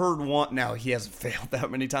never heard one. Now he hasn't failed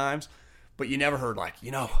that many times, but you never heard like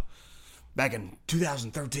back in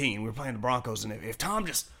 2013 we were playing the Broncos, and if Tom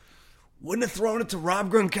just wouldn't have thrown it to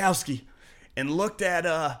Rob Gronkowski and looked at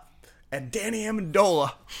Danny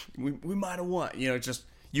Amendola, we might have won. It's just.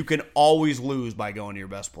 You can always lose by going to your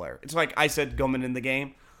best player. It's like I said coming in the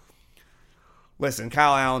game. Listen,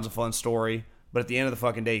 Kyle Allen's a fun story, but at the end of the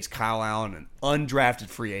fucking day, he's Kyle Allen, an undrafted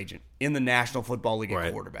free agent in the National Football League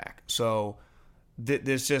at quarterback. So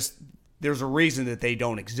there's a reason that they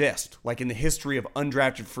don't exist. Like in the history of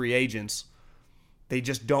undrafted free agents, they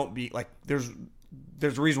just don't be like there's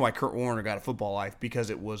a reason why Kurt Warner got a football life, because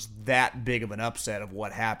it was that big of an upset of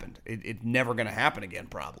what happened. It's never going to happen again,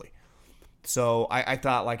 probably. So I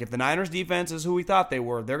thought, like, if the Niners defense is who we thought they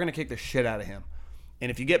were, they're going to kick the shit out of him. And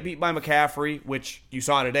if you get beat by McCaffrey, which you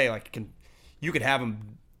saw today, like you could have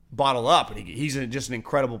him bottle up, and he's just an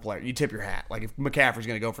incredible player. You tip your hat. Like if McCaffrey's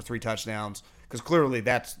going to go for 3 touchdowns, because clearly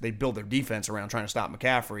they build their defense around trying to stop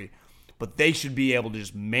McCaffrey, but they should be able to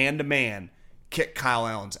just man-to-man kick Kyle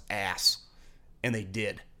Allen's ass, and they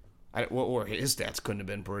did. Or his stats couldn't have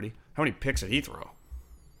been pretty. How many picks did he throw?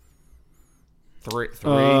 3.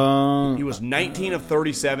 He was 19 of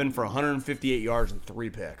 37 for 158 yards and 3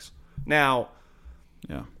 picks. Now,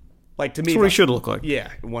 like to me, that's what he should look like. Yeah,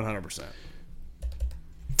 100%.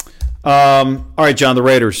 All right, John, the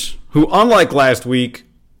Raiders, who unlike last week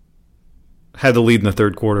had the lead in the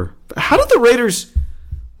 3rd quarter. How did the Raiders?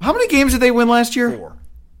 How many games did they win last year? 4.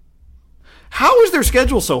 How is their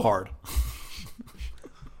schedule so hard?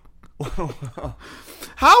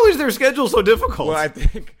 How is their schedule so difficult? Well, I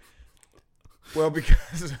think. Well,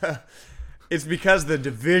 because it's because the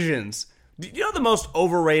divisions. You know the most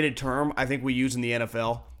overrated term I think we use in the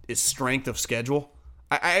NFL is strength of schedule?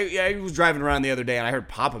 I was driving around the other day and I heard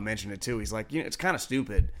Papa mention it too. He's like, it's kind of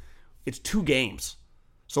stupid. It's 2 games.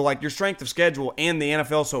 So like your strength of schedule and the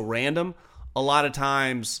NFL so random, a lot of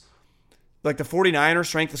times, like the 49ers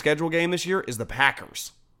strength of schedule game this year is the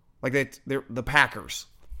Packers. Like they're the Packers.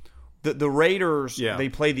 The Raiders, they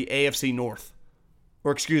play the AFC North.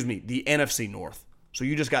 Or excuse me, the NFC North. So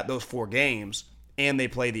you just got those 4 games, and they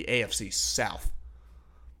play the AFC South.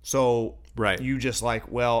 So you just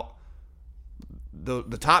like, well, the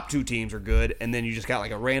top 2 teams are good, and then you just got like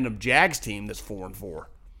a random Jags team that's 4-4.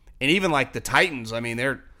 And even like the Titans, I mean,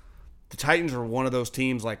 the Titans are one of those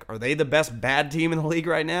teams, like, are they the best bad team in the league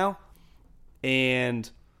right now? And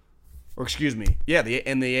Or excuse me, yeah,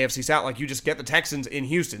 in the AFC South, like you just get the Texans in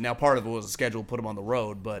Houston. Now part of it was the schedule, put them on the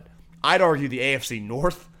road, but I'd argue the AFC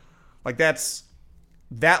North, like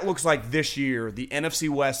that looks like this year, the NFC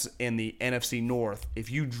West and the NFC North,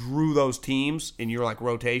 if you drew those teams in your like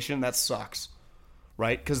rotation, that sucks,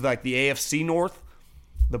 right? Because like the AFC North,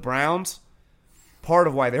 the Browns, part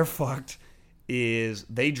of why they're fucked is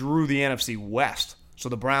they drew the NFC West. So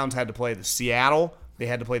the Browns had to play the Seattle, they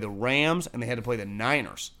had to play the Rams, and they had to play the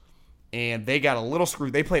Niners. And they got a little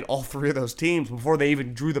screwed. They played all three of those teams before they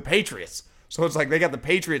even drew the Patriots. So it's like they got the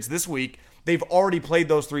Patriots this week. They've already played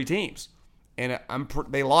those three teams. And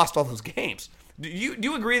they lost all those games. Do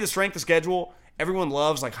you agree the strength of schedule, everyone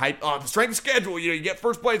loves like hype, the strength of schedule, you get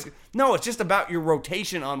first place. No, it's just about your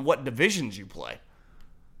rotation on what divisions you play.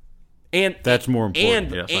 And that's more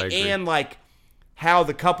important. Yes, I agree. And like how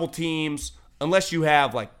the couple teams, unless you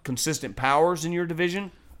have like consistent powers in your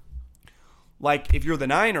division, like if you're the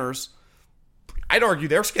Niners, I'd argue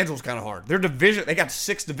their schedule's kind of hard. Their division, they got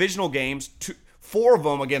 6 divisional games, 4 of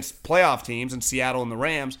them against playoff teams in Seattle and the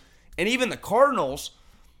Rams. And even the Cardinals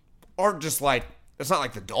aren't just like, it's not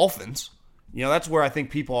like the Dolphins. That's where I think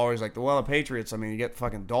people always like, the Patriots, I mean, you get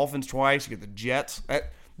fucking Dolphins twice, you get the Jets.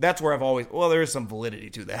 That's where I've always, there is some validity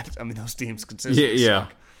to that. I mean, those teams consistently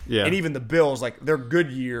suck. Yeah. And even the Bills, like, they're good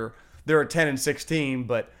year. They're a 10-16,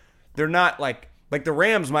 but they're not like the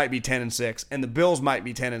Rams might be 10-6, and the Bills might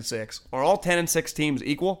be 10-6. Are all 10-6 teams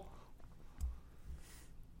equal?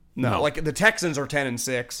 No. Like the Texans are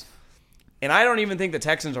 10-6. And I don't even think the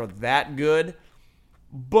Texans are that good,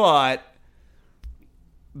 but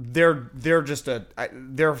they're just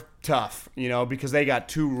they're tough, because they got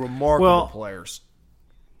 2 remarkable players.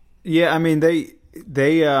 Yeah, I mean they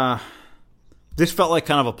this felt like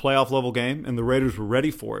kind of a playoff level game, and the Raiders were ready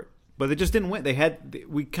for it, but they just didn't win.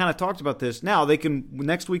 We kind of talked about this. Now they can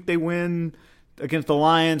next week they win against the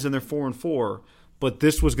Lions and they're 4-4, but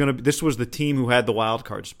this was the team who had the wild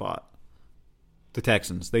card spot. The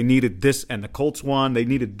Texans. They needed this, and the Colts won. They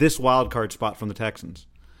needed this wild card spot from the Texans.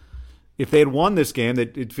 If they had won this game,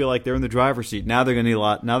 they'd feel like they're in the driver's seat. Now they're going to need a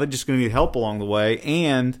lot. Now they're just going to need help along the way.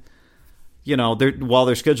 And, while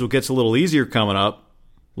their schedule gets a little easier coming up,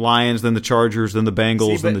 Lions, then the Chargers, then the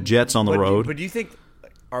Bengals, then the Jets on the road. But do you think,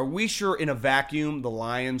 are we sure in a vacuum the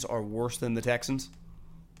Lions are worse than the Texans?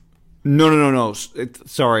 No.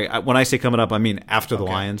 Sorry. When I say coming up, I mean after the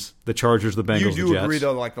Lions, the Chargers, the Bengals, the Jets. You do agree,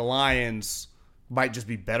 though, like the Lions might just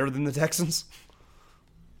be better than the Texans?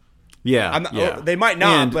 Yeah, they might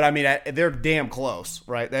not, but I mean, they're damn close,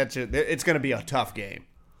 right? It's going to be a tough game.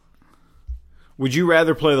 Would you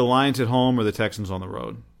rather play the Lions at home or the Texans on the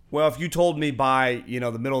road? Well, if you told me by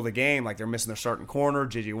the middle of the game, like they're missing their starting corner,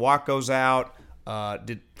 J.J. Watt goes out.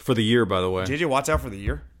 For the year, by the way. J.J. Watt's out for the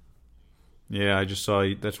year? Yeah, I just saw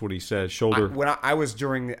that's what he said. Shoulder. When I was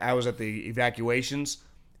at the evacuations,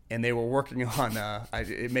 and they were working on.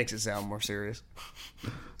 It makes it sound more serious.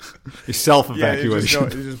 Self-evacuation. Yeah,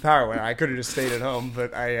 it was just power. I could have just stayed at home,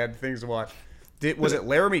 but I had things to watch. Was it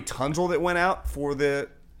Laramie Tunsil that went out for the?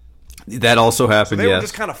 That also happened. So they were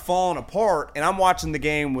just kind of falling apart, and I'm watching the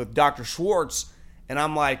game with Dr. Schwartz, and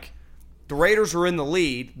I'm like, the Raiders are in the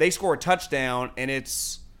lead. They score a touchdown, and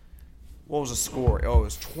it's what was the score? Oh, it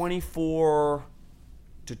was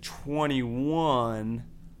 24-21.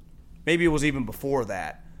 Maybe it was even before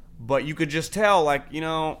that. But you could just tell,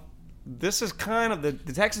 this is kind of the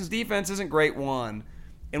Texans' defense isn't great one.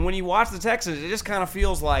 And when you watch the Texans, it just kind of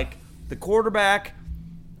feels like the quarterback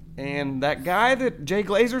and that guy that Jay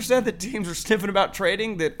Glazer said that teams are sniffing about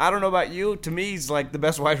trading, that I don't know about you, to me he's like the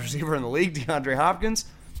best wide receiver in the league, DeAndre Hopkins.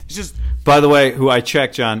 It's just... By the way, who I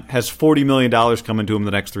checked, John, has $40 million coming to him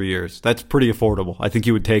the next 3 years. That's pretty affordable. I think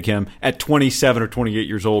you would take him at 27 or 28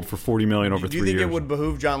 years old for $40 million over 3 years. Do you think it would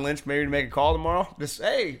behoove John Lynch maybe to make a call tomorrow?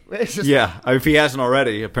 Yeah, if he hasn't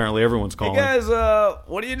already, apparently everyone's calling. Hey guys,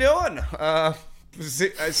 what are you doing?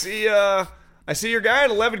 I see your guy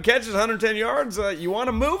at 11 catches, 110 yards. You want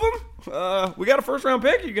to move him? We got a first-round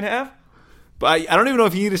pick you can have. But I don't even know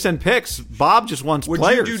if you need to send picks. Bob just wants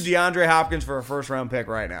players. Would you do DeAndre Hopkins for a first-round pick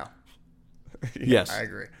right now? Yes. I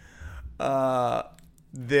agree.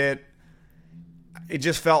 That it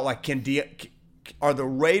just felt like, are the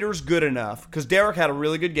Raiders good enough? Because Derek had a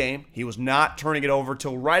really good game. He was not turning it over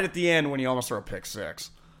till right at the end when he almost threw a pick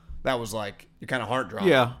six. That was like, you're kind of heart-dropping.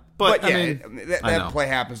 Yeah. But that play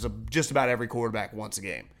happens to just about every quarterback once a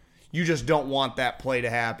game. You just don't want that play to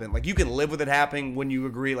happen. Like, you can live with it happening when you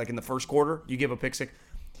agree, like in the first quarter, you give a pick six.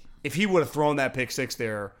 If he would have thrown that pick six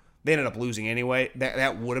there, they ended up losing anyway.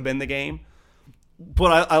 That would have been the game.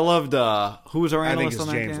 But I loved, who was our analyst on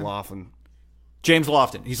that game? James Lofton. James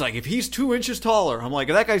Lofton. He's like, if he's 2 inches taller, I'm like,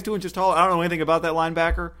 if that guy's 2 inches taller, I don't know anything about that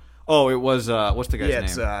linebacker. Oh, it was what's the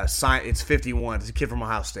guy's name? It's 51. It's a kid from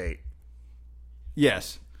Ohio State.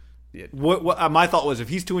 Yes. Yeah. What my thought was, if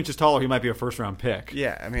he's 2 inches taller, he might be a first-round pick.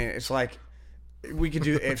 Yeah, I mean, it's like we could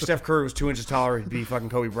do if Steph Curry was 2 inches taller, he'd be fucking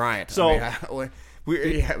Kobe Bryant. So if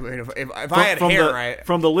I had hair,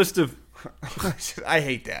 from the list of, I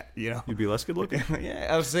hate that. you'd be less good looking. Yeah,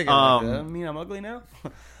 I was thinking. I mean, I'm ugly now.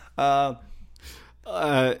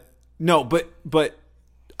 No, but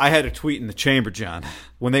I had a tweet in the chamber, John,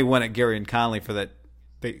 when they went at Garyon Conley for that.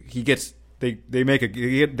 They get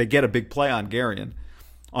a big play on Garyon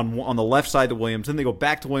on the left side to Williams, then they go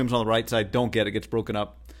back to Williams on the right side. Don't get it, gets broken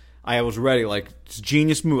up. I was ready, like it's a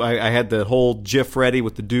genius move. I had the whole GIF ready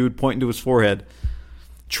with the dude pointing to his forehead.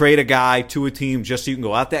 Trade a guy to a team just so you can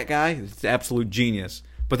go out that guy. It's absolute genius.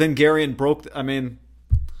 But then Garyon broke.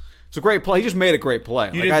 It's a great play. He just made a great play.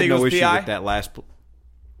 You didn't I had think no it was issue PI? with that last play.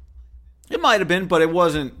 It might have been, but it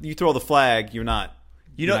wasn't. You throw the flag, you're not.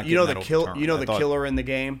 The killer in the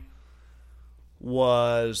game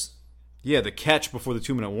was the catch before the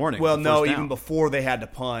 2-minute warning. well, the no, first down. even before they had to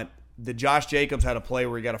punt. The Josh Jacobs had a play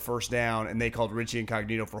where he got a first down, and they called Richie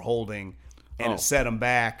Incognito for holding, and it set him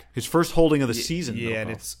back. His first holding of the season. Yeah, and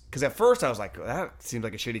it's because at first I was like, that seems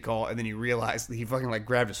like a shitty call, and then you realize that he fucking like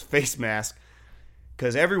grabbed his face mask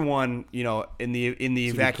because everyone, in the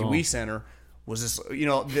evacuee center was this,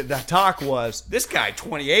 the talk was this guy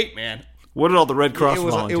 28, man. What did all the Red Cross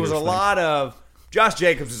volunteers It was a think? lot of Josh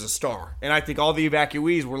Jacobs is a star, and I think all the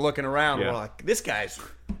evacuees were looking around. Yeah. And were like, this guy's,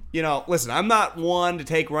 listen, I'm not one to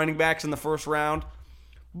take running backs in the first round,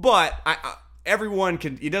 but everyone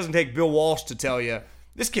can. It doesn't take Bill Walsh to tell you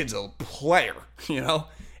this kid's a player,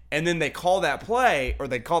 And then they call that play or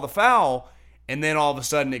they call the foul, and then all of a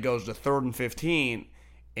sudden it goes to 3rd and 15,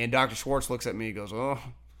 and Dr. Schwartz looks at me and goes, "Oh,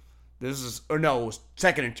 it was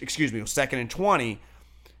 2nd and 20."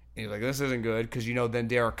 And he's like, this isn't good because, then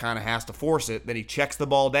Derek kind of has to force it. Then he checks the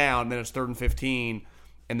ball down. Then it's 3rd and 15.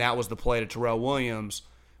 And that was the play to Terrell Williams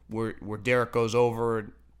where Derek goes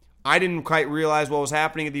over. I didn't quite realize what was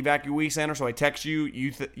happening at the evacuee center, so I text you.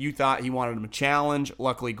 You thought he wanted him to challenge.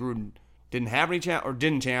 Luckily, Gruden didn't have any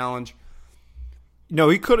didn't challenge. No,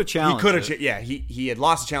 he could have challenged. He could have. He had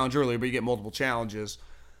lost a challenge earlier, but you get multiple challenges.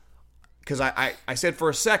 Because I said for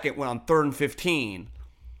a second when on 3rd and 15,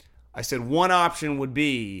 I said one option would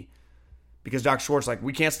be, because Dr. Schwartz like,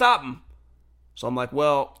 we can't stop him. So I'm like,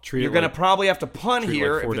 well, you're going to probably have to punt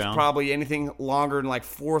here if it's probably anything longer than like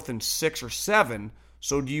 4th and 6 or 7.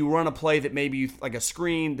 So do you run a play that maybe like a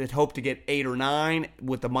screen that hope to get 8 or 9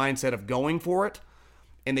 with the mindset of going for it?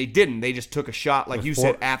 And they didn't. They just took a shot, like you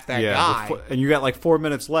said, at that guy. And you got like 4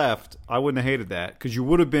 minutes left. I wouldn't have hated that because you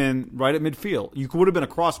would have been right at midfield. You would have been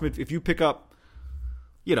across midfield. If you pick up,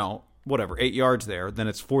 8 yards there, then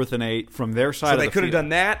it's 4th and 8 from their side of the field. So they could have done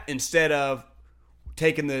that instead of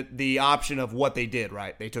taking the option of what they did,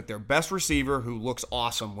 right? They took their best receiver, who looks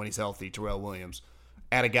awesome when he's healthy, Terrell Williams,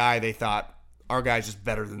 at a guy they thought, our guy's just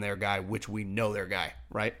better than their guy, which we know their guy,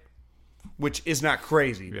 right? Which is not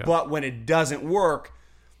crazy. Yeah. But when it doesn't work,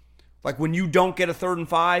 like when you don't get a 3rd and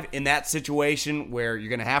 5 in that situation where you're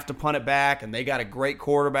going to have to punt it back and they got a great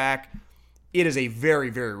quarterback, it is a very,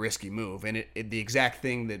 very risky move. And the exact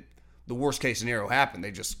thing that the worst case scenario happened,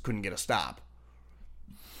 they just couldn't get a stop.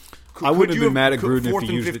 I wouldn't have been mad at Gruden if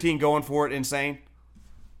he used 4th and 15 going for it insane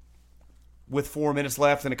with 4 minutes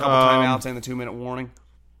left and a couple timeouts and the 2-minute warning.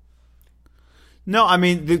 No, I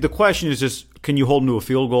mean the question is just, can you hold them to a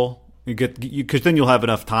field goal? Because then you'll have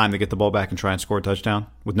enough time to get the ball back and try and score a touchdown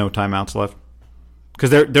with no timeouts left. Because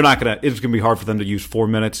they're not gonna. It's gonna be hard for them to use 4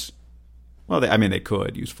 minutes. Well, they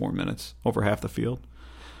could use 4 minutes over half the field.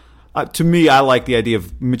 To me, I like the idea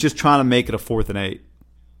of just trying to make it a 4th and 8.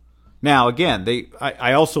 Now, again,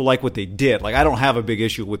 I also like what they did. Like, I don't have a big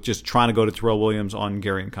issue with just trying to go to Terrell Williams on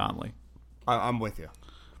Garyon Conley. I'm with you.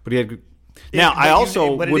 But he had. Now, I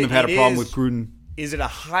also wouldn't have had a problem with Gruden. Is it a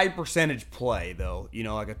high percentage play, though?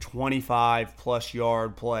 Like a 25-plus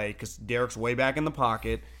yard play? Because Derek's way back in the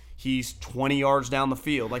pocket. He's 20 yards down the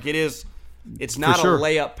field. Like, it's not a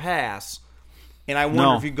layup pass. And I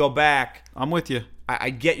wonder if you go back. I'm with you. I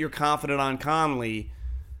get you're confident on Conley,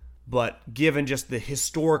 but given just the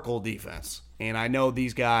historical defense, and I know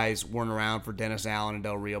these guys weren't around for Dennis Allen and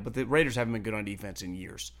Del Rio, but the Raiders haven't been good on defense in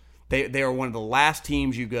years. They are one of the last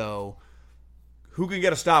teams you go, who can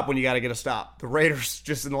get a stop when you got to get a stop? The Raiders,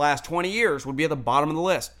 just in the last 20 years, would be at the bottom of the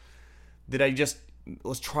list.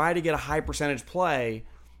 Let's try to get a high percentage play.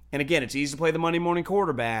 And again, it's easy to play the Monday morning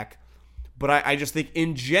quarterback, but I just think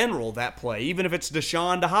in general that play, even if it's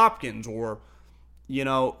Deshaun to Hopkins or,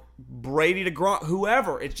 Brady to Gronk,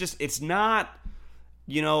 whoever, it's not,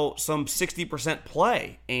 some 60%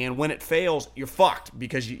 play. And when it fails, you're fucked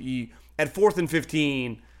because you at 4th and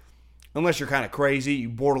 15, unless you're kind of crazy, you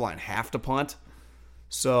borderline have to punt.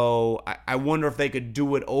 So I wonder if they could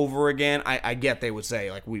do it over again. I get they would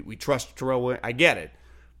say, like, we trust Terrell Williams. I get it.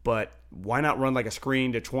 But why not run like a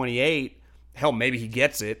screen to 28? Hell, maybe he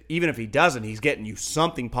gets it. Even if he doesn't, he's getting you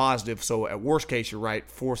something positive. So at worst case, you're right,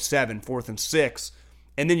 4th, 4th and 6.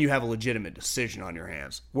 And then you have a legitimate decision on your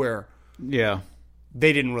hands where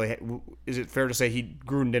they didn't really is it fair to say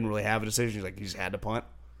Gruden didn't really have a decision? He just had to punt?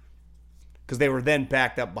 Because they were then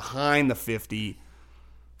backed up behind the 50.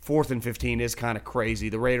 4th and 15 is kind of crazy.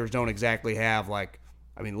 The Raiders don't exactly have,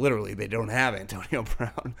 literally, they don't have Antonio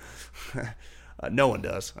Brown. No one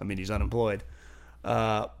does. He's unemployed.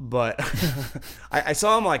 But I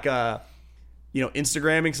saw him,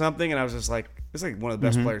 Instagramming something, and I was just like, this is like one of the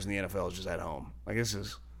best players in the NFL is just at home. This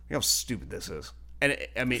is, how stupid this is. And,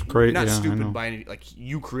 great, not yeah, stupid by any,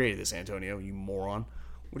 you created this, Antonio, you moron.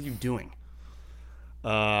 What are you doing?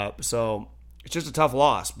 So it's just a tough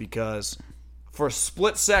loss because for a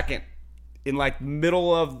split second in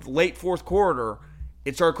middle of late fourth quarter,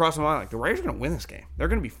 it started crossing my mind the Raiders are going to win this game. They're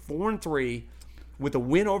going to be 4-3 with a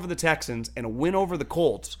win over the Texans and a win over the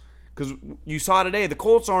Colts. Because you saw today, the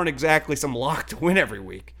Colts aren't exactly some lock to win every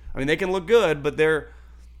week. They can look good, but they're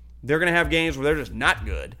going to have games where they're just not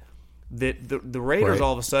good. The Raiders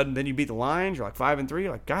all of a sudden, then you beat the Lions, you're 5-3.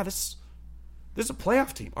 You're like, God, this is a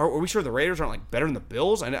playoff team. Are we sure the Raiders aren't better than the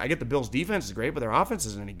Bills? I get the Bills' defense is great, but their offense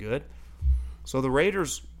isn't any good. So the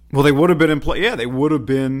Raiders... Well, they would have been in play. Yeah, they would have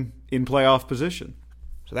been in playoff position.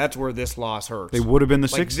 So that's where this loss hurts. They would have been the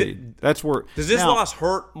 6th seed. That's where. Does this loss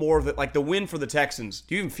hurt more than the win for the Texans?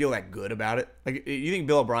 Do you even feel that good about it? You think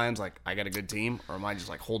Bill O'Brien's I got a good team, or am I just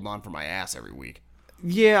holding on for my ass every week?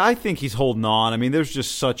 Yeah, I think he's holding on. There's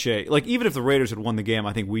just such a even if the Raiders had won the game,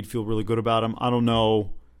 I think we'd feel really good about them. I don't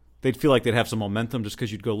know. They'd feel like they'd have some momentum just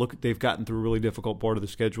because you'd go look. They've gotten through a really difficult part of the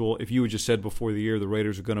schedule. If you had just said before the year the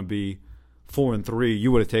Raiders are going to be 4-3,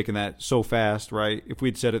 you would have taken that so fast, right? If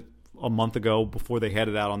we'd said it a month ago before they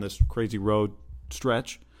headed out on this crazy road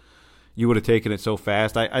stretch, you would have taken it so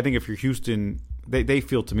fast. I think if you're Houston, they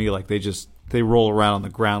feel to me like they roll around on the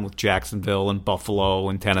ground with Jacksonville and Buffalo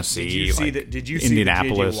and Tennessee. Did you see the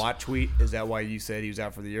J.J. Watt tweet? Is that why you said he was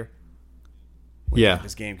out for the year? Yeah.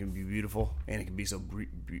 This game can be beautiful and it can be so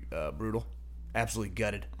brutal. Absolutely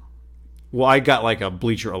gutted. Well, I got a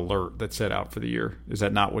Bleacher Alert that said out for the year. Is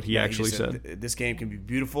that not what he actually said? This game can be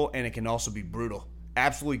beautiful and it can also be brutal.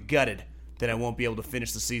 Absolutely gutted that I won't be able to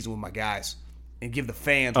finish the season with my guys and give the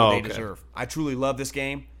fans what they deserve. I truly love this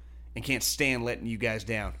game and can't stand letting you guys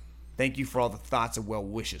down. Thank you for all the thoughts and well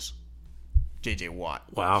wishes. J.J. Watt.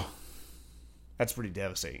 Wow. That's pretty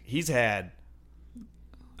devastating. He's had,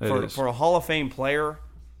 for a Hall of Fame player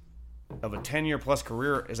of a 10-year plus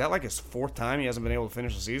career, is that his 4th time he hasn't been able to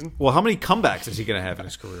finish the season? Well, how many comebacks is he going to have in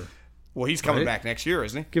his career? Well, he's coming back next year,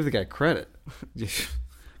 isn't he? Give the guy credit.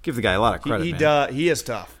 Give the guy a lot of credit. He is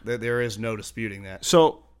tough. There is no disputing that.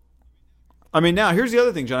 So, now here's the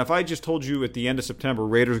other thing, John. If I just told you at the end of September,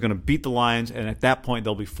 Raiders are going to beat the Lions, and at that point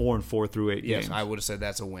they'll be 4-4 through 8 games. Yes, I would have said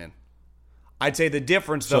that's a win. I'd say the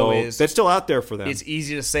difference, though, is that's still out there for them. It's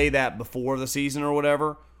easy to say that before the season or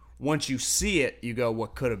whatever. Once you see it, you go,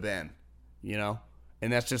 what could have been, And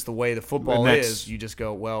that's just the way the football is. You just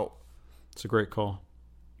go, well. It's a great call.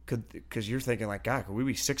 Because you're thinking, God, could we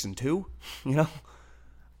be 6-2?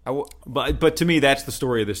 But to me, that's the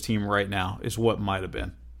story of this team right now, is what might have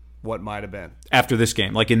been. What might have been. After this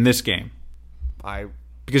game, in this game.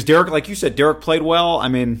 Because Derek, like you said, Derek played well.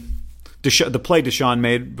 The play Deshaun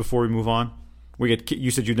made before we move on.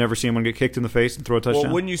 You said you'd never see anyone get kicked in the face and throw a touchdown.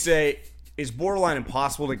 Well, wouldn't you say it's borderline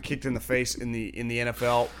impossible to get kicked in the face in the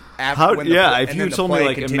NFL? If you told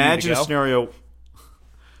me imagine a scenario.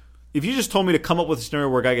 If you just told me to come up with a scenario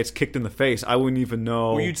where a guy gets kicked in the face, I wouldn't even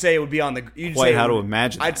know. Well, you'd say it would be on the. How to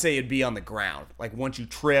imagine? I'd say it'd be on the ground, once you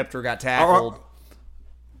tripped or got tackled.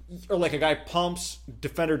 Or a guy pumps,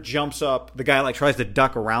 defender jumps up, the guy tries to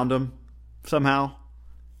duck around him somehow.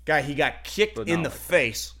 He got kicked in the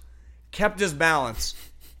face, kept his balance,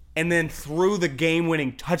 and then threw the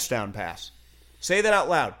game-winning touchdown pass. Say that out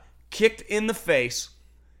loud. Kicked in the face,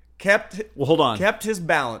 kept his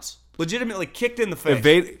balance, legitimately kicked in the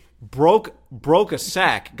face. Broke a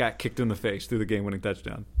sack, got kicked in the face through the game-winning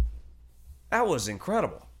touchdown. That was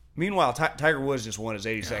incredible. Meanwhile, Tiger Woods just won his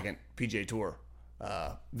 82nd PGA Tour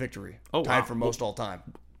victory. Tied for most all time.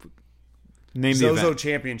 Name the Zozo event.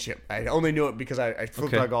 Championship. I only knew it because I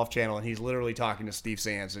flipped my Golf Channel and he's literally talking to Steve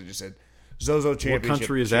Sands and just said Zozo Championship. What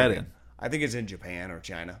country is that in? I think it's in Japan or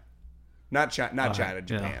China. Not China,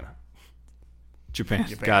 Japan. Japan.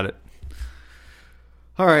 Got it.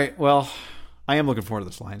 All right. Well, I am looking forward to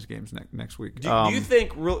this Lions games next week. Do you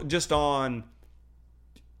think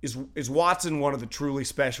is Watson one of the truly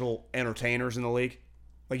special entertainers in the league?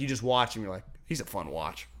 Like, you just watch him, you're like, he's a fun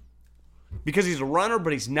watch. Because he's a runner,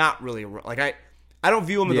 but he's not really a runner. Like, I don't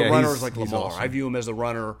view him as a runner as like Lamar. Awesome. I view him as a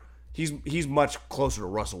runner. He's much closer to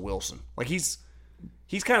Russell Wilson. Like, he's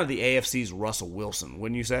kind of the AFC's Russell Wilson,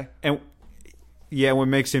 wouldn't you say? And yeah, what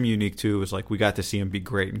makes him unique too is like we got to see him be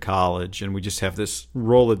great in college, and we just have this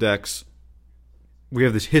Rolodex. We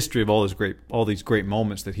have this history of all these great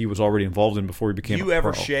moments that he was already involved in before he became. Do you a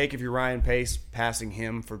ever pro. shake if you're Ryan Pace passing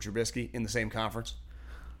him for Trubisky in the same conference?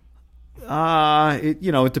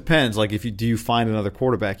 It depends. Like, do you find another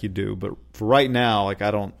quarterback, you do. But for right now, like,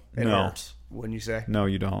 I don't know. It hurts, wouldn't you say? No,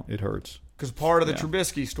 you don't. It hurts. Because part of the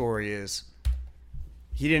Trubisky story is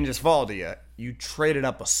he didn't just fall to you. You traded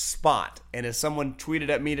up a spot. And as someone tweeted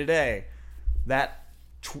at me today, that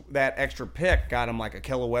extra pick got him like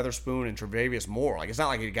Ahkello Witherspoon and Tre'Davious Moore. Like, it's not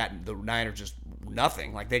like he got the Niners just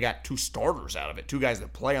nothing. Like, they got 2 starters out of it, 2 guys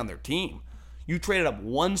that play on their team. You traded up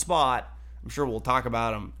one spot. I'm sure we'll talk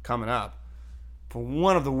about him coming up, for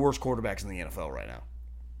one of the worst quarterbacks in the NFL right now.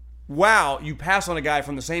 Wow, you pass on a guy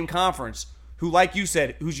from the same conference who, like you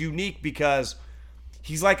said, who's unique because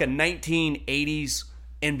he's like a 1980s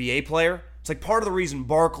NBA player. It's like part of the reason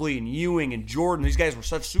Barkley and Ewing and Jordan, these guys were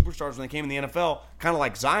such superstars when they came in the NFL, kind of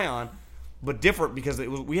like Zion, but different because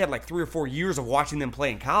we had like 3 or 4 years of watching them play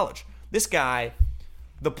in college. This guy,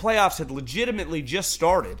 the playoffs had legitimately just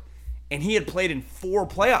started, and he had played in 4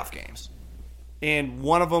 playoff games. And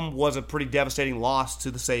one of them was a pretty devastating loss to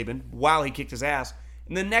the Saban while he kicked his ass.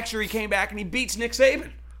 And then next year he came back and he beats Nick Saban.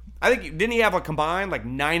 I think, didn't he have a combined like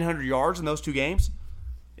 900 yards in those 2 games?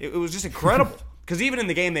 It was just incredible. Because even in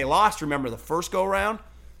the game they lost, remember the first go-round,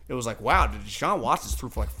 it was like, wow, Deshaun Watson threw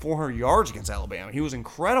for like 400 yards against Alabama. He was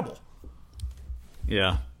incredible.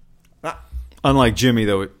 Yeah. Unlike Jimmy,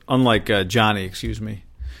 though. Unlike Johnny, excuse me.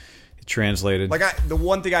 It translated. Like the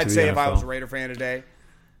one thing I'd say if I was a Raider fan today,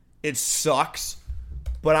 it sucks,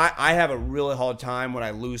 but I have a really hard time when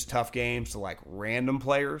I lose tough games to, like, random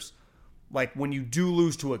players. Like, when you do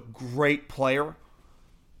lose to a great player,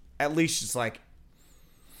 at least it's like,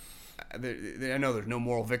 I know there's no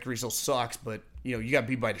moral victory, so it sucks, but, you got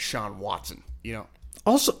beat by Deshaun Watson,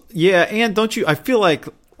 Also, yeah, and don't you, I feel like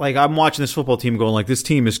I'm watching this football team going, like, this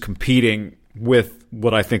team is competing with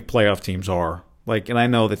what I think playoff teams are. Like, and I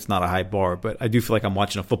know that's not a high bar, but I do feel like I'm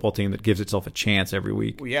watching a football team that gives itself a chance every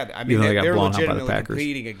week. Well, yeah, I mean, they're legitimately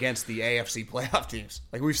competing against the AFC playoff teams.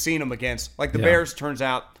 Like, we've seen them against, like, the Bears, turns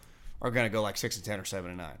out, are going to go like 6-10 or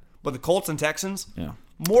 7-9. But the Colts and Texans,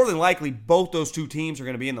 more than likely, both those 2 teams are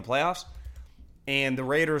going to be in the playoffs. And the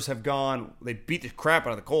Raiders have they beat the crap out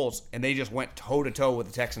of the Colts, and they just went toe-to-toe with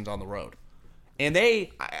the Texans on the road. And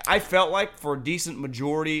I felt like for a decent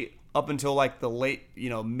majority up until like the late,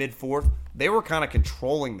 mid-4th, they were kind of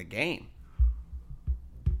controlling the game.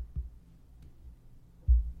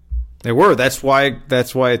 They were. That's why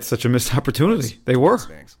it's such a missed opportunity. They were.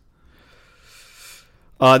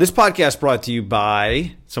 This podcast brought to you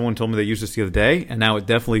by, someone told me they used this the other day, and now it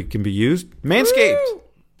definitely can be used, Manscaped. Woo!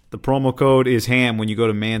 The promo code is HAM when you go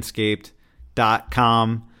to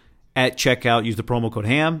manscaped.com. At checkout, use the promo code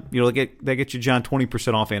HAM. That gets you, John,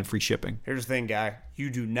 20% off and free shipping. Here's the thing, guy. You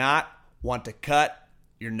do not want to cut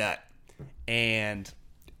your nut. And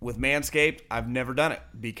with Manscaped, I've never done it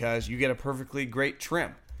because you get a perfectly great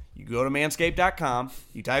trim. You go to manscaped.com,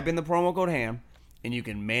 you type in the promo code HAM, and you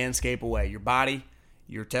can manscape away your body,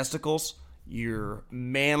 your testicles, your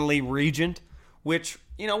manly region, which,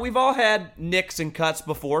 we've all had nicks and cuts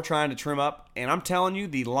before trying to trim up. And I'm telling you,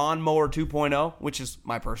 the Lawnmower 2.0, which is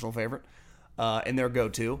my personal favorite, and their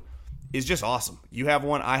go-to, is just awesome. You have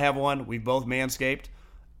one, I have one. We've both manscaped,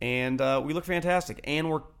 and we look fantastic.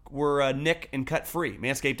 And we're nick and cut free.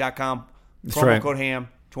 Manscaped.com, promo code HAM,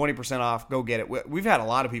 20% off. Go get it. We've had a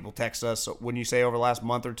lot of people text us when you say over the last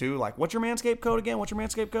month or two, like, what's your Manscaped code again? What's your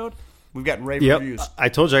Manscaped code? We've gotten rave reviews. I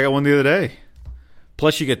told you I got one the other day.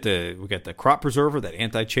 Plus, we get the crop preserver, that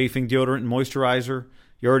anti-chafing deodorant and moisturizer.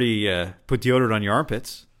 You already put deodorant on your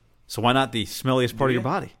armpits, so why not the smelliest part of your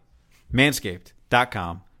body?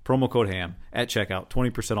 Manscaped.com, promo code HAM at checkout,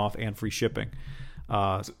 20% off and free shipping.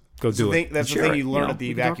 Go do it. That's the thing you learn at the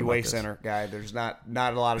evacuation center, guy. There's not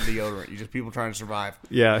a lot of deodorant. You just people trying to survive.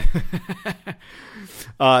 Yeah.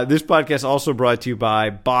 This podcast also brought to you by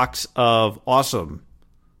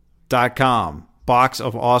boxofawesome.com.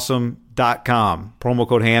 Boxofawesome.com. Promo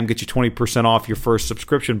code HAM. Get you 20% off your first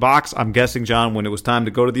subscription box. I'm guessing, John, when it was time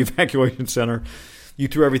to go to the evacuation center, you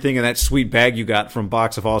threw everything in that sweet bag you got from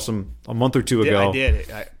Box of Awesome a month or two ago. I did.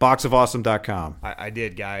 Boxofawesome.com. I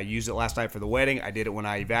did, guy. I used it last night for the wedding. I did it when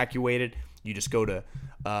I evacuated. You just go to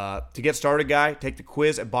get started, guy. Take the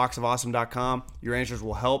quiz at boxofawesome.com. Your answers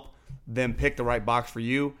will help them pick the right box for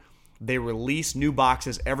you. They release new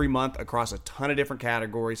boxes every month across a ton of different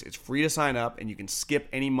categories. It's free to sign up, and you can skip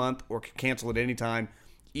any month or cancel at any time.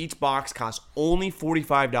 Each box costs only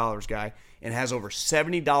 $45, guy, and has over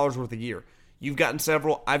 $70 worth of gear. You've gotten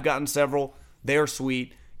several. I've gotten several. They're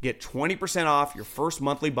sweet. Get 20% off your first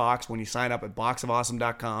monthly box when you sign up at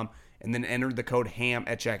boxofawesome.com and then enter the code HAM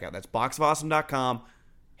at checkout. That's boxofawesome.com,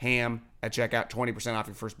 HAM at checkout, 20% off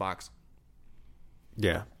your first box.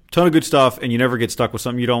 Yeah. Ton of good stuff, and you never get stuck with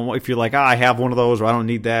something you don't want. If you're like, I have one of those, or I don't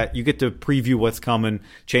need that, you get to preview what's coming,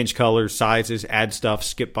 change colors, sizes, add stuff,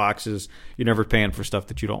 skip boxes. You're never paying for stuff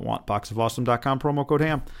that you don't want. Boxofawesome.com, promo code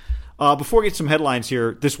HAM. Before we get some headlines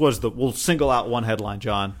here, we'll single out one headline,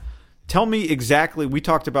 John. Tell me exactly, we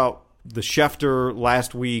talked about the Schefter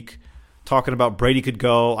last week, talking about Brady could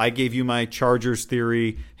go. I gave you my Chargers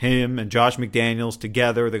theory, him and Josh McDaniels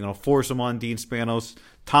together. They're going to force him on Dean Spanos.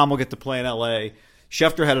 Tom will get to play in L.A.,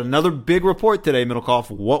 Schefter had another big report today, Middlecoff.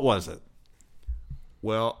 What was it?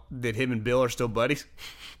 Well, that him and Bill are still buddies.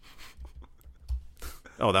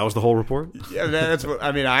 Oh, that was the whole report? Yeah, that's what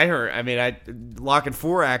I heard. Lock and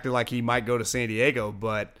 4 acted like he might go to San Diego,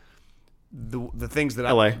 but the things that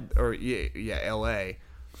LA. LA.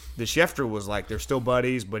 The Schefter was like they're still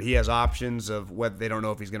buddies, but he has options of whether they don't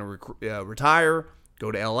know if he's going to retire, go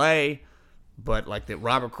to LA, but like that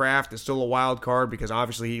Robert Kraft is still a wild card because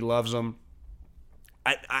obviously he loves him.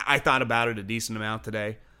 I thought about it a decent amount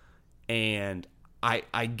today, and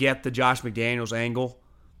I get the Josh McDaniels angle,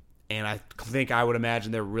 and I think I would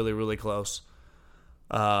imagine they're really, really close.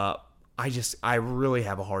 I really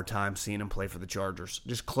have a hard time seeing him play for the Chargers.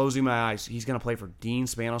 Just closing my eyes, he's going to play for Dean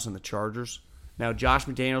Spanos and the Chargers. Now, Josh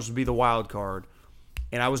McDaniels would be the wild card,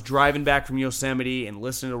 and I was driving back from Yosemite and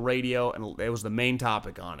listening to radio, and it was the main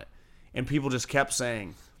topic on it. And people just kept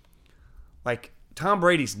saying, like, Tom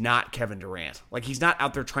Brady's not Kevin Durant. Like, he's not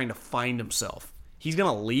out there trying to find himself. He's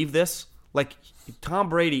going to leave this. Like, Tom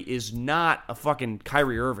Brady is not a fucking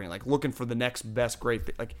Kyrie Irving, like, looking for the next best great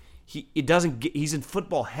thing. Like, he's in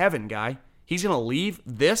football heaven, guy. He's going to leave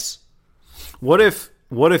this? What if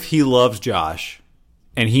he loves Josh,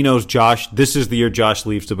 and he knows Josh, this is the year Josh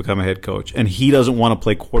leaves to become a head coach, and he doesn't want to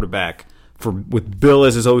play quarterback with Bill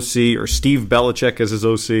as his OC or Steve Belichick as his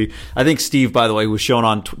OC. I think Steve, by the way, was shown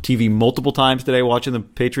on TV multiple times today watching the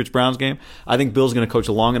Patriots-Browns game. I think Bill's going to coach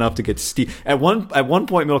long enough to get Steve. At one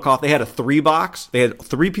point, Middlecoff, they had a 3-box. They had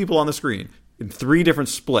 3 people on the screen in 3 different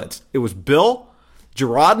splits. It was Bill,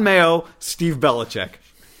 Gerard Mayo, Steve Belichick.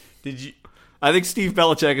 I think Steve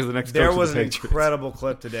Belichick is the next coach of the Patriots. There was an incredible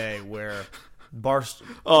clip today where it was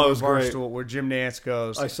great. Where Jim Nantz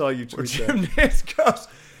goes. I saw you tweet that. Jim Nantz goes.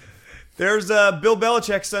 There's Bill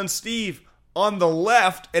Belichick's son, Steve, on the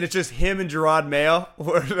left, and it's just him and Gerard Mayo.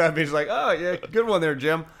 It's like, oh, yeah, good one there,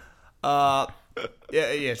 Jim.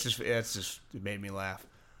 It's just it made me laugh.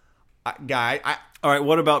 All right,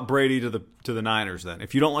 what about Brady to the Niners then?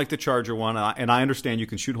 If you don't like the Charger one, and I understand you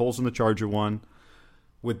can shoot holes in the Charger one,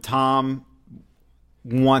 would Tom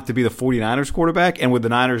want to be the 49ers quarterback? And with the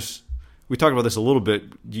Niners, we talked about this a little bit,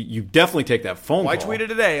 you definitely take that phone call. I tweeted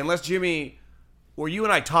today, unless Jimmy... Or you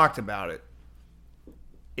and I talked about it.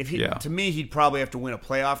 To me, he'd probably have to win a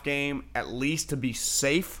playoff game at least to be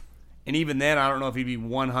safe. And even then, I don't know if he'd be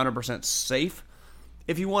 100% safe.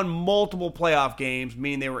 If he won multiple playoff games,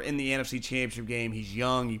 meaning they were in the NFC Championship game, he's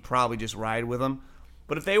young, he'd probably just ride with them.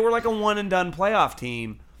 But if they were like a one-and-done playoff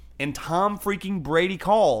team, and Tom freaking Brady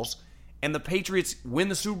calls, and the Patriots win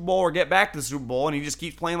the Super Bowl or get back to the Super Bowl, and he just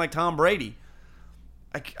keeps playing like Tom Brady,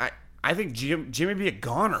 I think Jimmy be a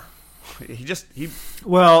goner. That's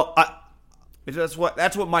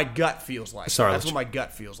what my gut feels like. That's what my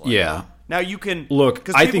gut feels like. Yeah. Now you can look.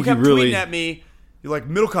 Because I people think kept you really tweeting at me. You're like,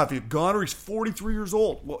 Middlecoff, he's a goner. He's 43 years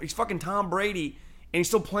old. Well, he's fucking Tom Brady, and he's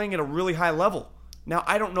still playing at a really high level. Now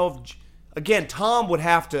I don't know if, again, Tom would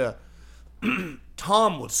have to.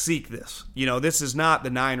 Tom would seek this. This is not the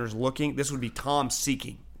Niners looking. This would be Tom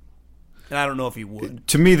seeking, and I don't know if he would.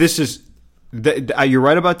 To me, this is. You're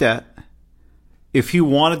right about that. If he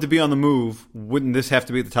wanted to be on the move, wouldn't this have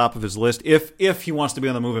to be at the top of his list? If he wants to be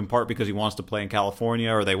on the move in part because he wants to play in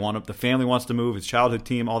California or the family wants to move, his childhood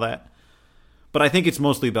team, all that. But I think it's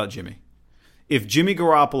mostly about Jimmy. If Jimmy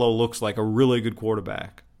Garoppolo looks like a really good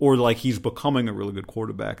quarterback or like he's becoming a really good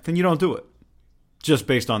quarterback, then you don't do it just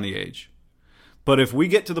based on the age. But if we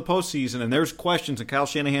get to the postseason and there's questions in Kyle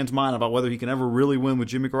Shanahan's mind about whether he can ever really win with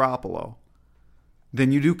Jimmy Garoppolo,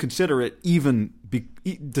 then you do consider it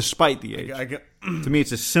despite the age. To me,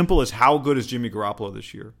 it's as simple as how good is Jimmy Garoppolo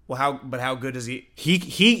this year. Well, how good is he?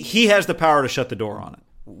 He has the power to shut the door on it.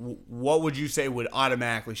 What would you say would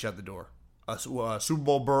automatically shut the door? A Super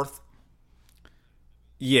Bowl berth?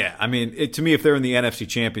 Yeah, I mean, to me, if they're in the NFC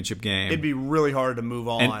Championship game, it'd be really hard to move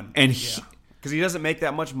on. Because he doesn't make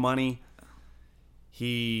that much money.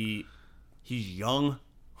 He's young.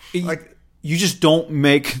 You just don't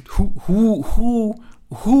make who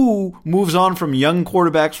moves on from young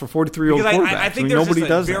quarterbacks for 43-year-old quarterbacks. I think there's just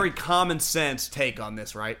a very common sense take on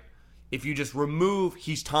this, right? If you just remove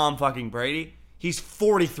he's Tom fucking Brady, he's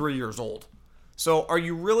 43 years old. So are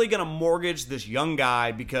you really going to mortgage this young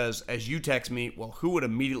guy because, as you text me, well, who would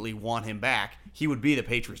immediately want him back? He would be the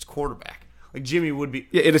Patriots quarterback. Like Jimmy would be.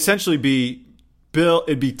 Yeah, it'd essentially be Bill.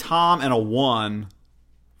 It'd be Tom and a 1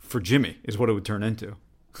 for Jimmy is what it would turn into.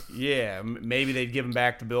 Yeah, maybe they'd give him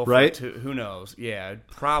back to Bill for right? 2. Who knows? Yeah, it'd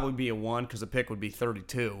probably be a 1 because the pick would be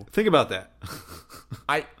 32. Think about that.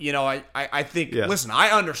 I think. Yeah. Listen, I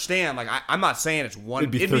understand. Like I'm not saying it's 1.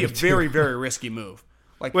 It'd be a very, very risky move.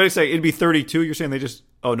 Like, wait a second, it'd be 32. You're saying they just?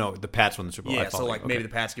 Oh no, the Pats won the Super Bowl. Yeah, so maybe the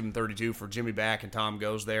Pats give him 32 for Jimmy back, and Tom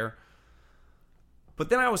goes there. But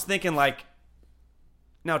then I was thinking, like,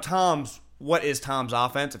 now what is Tom's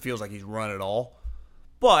offense? It feels like he's run it all.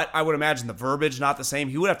 But I would imagine the verbiage not the same.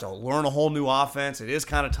 He would have to learn a whole new offense. It is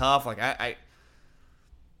kind of tough. Like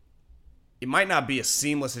it might not be as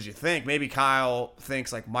seamless as you think. Maybe Kyle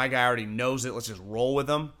thinks like my guy already knows it. Let's just roll with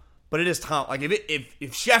him. But it is Tom. Like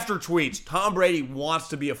if Schefter tweets Tom Brady wants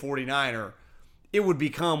to be a 49er, it would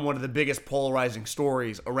become one of the biggest polarizing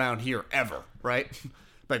stories around here ever. Right?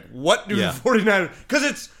 Like what do the 49ers?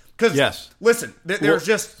 Because yes. Listen, there's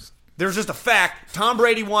just a fact. Tom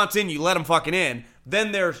Brady wants in. You let him fucking in.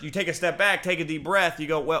 Then you take a step back, take a deep breath. You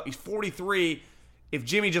go, well, he's 43. If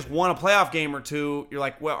Jimmy just won a playoff game or two, you're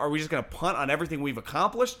like, well, are we just going to punt on everything we've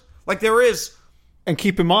accomplished? Like there is. And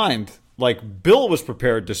keep in mind, like Bill was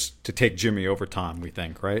prepared to take Jimmy over Tom, we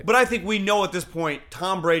think, right? But I think we know at this point,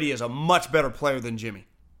 Tom Brady is a much better player than Jimmy.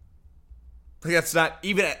 Like that's not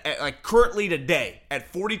even like currently today at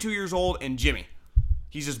 42 years old and Jimmy.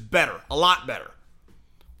 He's just better, a lot better.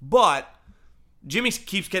 But Jimmy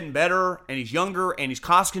keeps getting better, and he's younger, and he's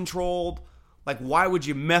cost controlled. Like, why would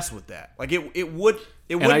you mess with that? Like, it would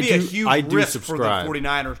be a huge risk for the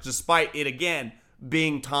 49ers, despite it again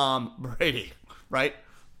being Tom Brady, right?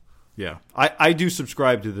 Yeah, I do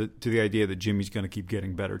subscribe to the idea that Jimmy's going to keep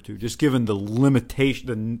getting better too, just given the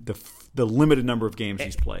limitation, the limited number of games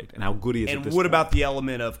he's played, and how good he is. And at this what point. About the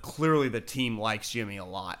element of clearly the team likes Jimmy a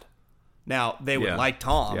lot? Now they would like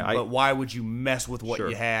Tom, but why would you mess with what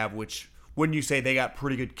you have? Which wouldn't you say they got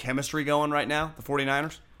pretty good chemistry going right now, the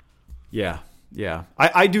 49ers? Yeah.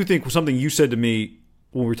 I do think something you said to me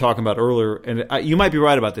when we were talking about earlier, and you might be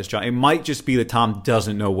right about this, John. It might just be that Tom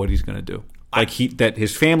doesn't know what he's going to do. Like that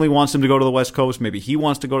his family wants him to go to the West Coast. Maybe he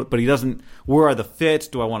wants to go, but he doesn't. Where are the fits?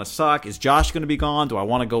 Do I want to suck? Is Josh going to be gone? Do I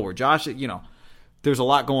want to go where Josh is? There's a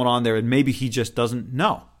lot going on there, and maybe he just doesn't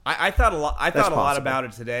know. I thought a lot about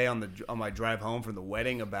it today on my drive home from the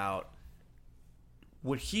wedding about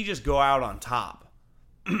would he just go out on top,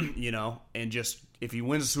 and just if he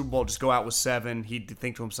wins the Super Bowl, just go out with 7. He'd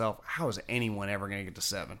think to himself, how is anyone ever going to get to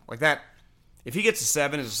 7 like that? If he gets to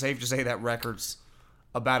 7, is it safe to say that record's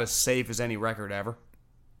about as safe as any record ever?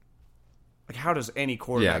 Like how does any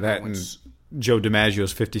quarterback? Yeah, that and Joe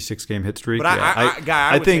DiMaggio's 56-game hit streak. But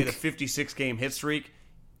I would say the 56-game hit streak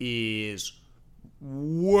is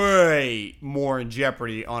way more in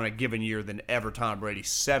jeopardy on a given year than ever Tom Brady.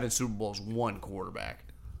 7 Super Bowls, 1 quarterback.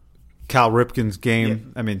 Cal Ripken's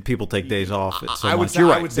game. Yeah. I mean, people take days off. I would say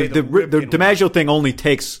the DiMaggio thing only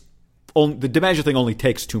takes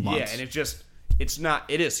 2 months. Yeah, and it's not.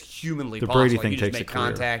 It is humanly the possible. Brady thing you just takes make a career.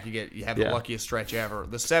 contact. You have the luckiest stretch ever.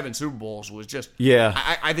 The 7 Super Bowls was just. Yeah.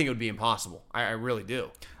 I think it would be impossible. I really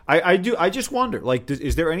do. I do. I just wonder. Like,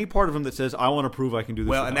 is there any part of him that says, "I want to prove I can do this"?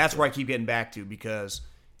 Well, and that's where I keep getting back to because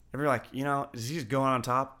if you're like, is he just going on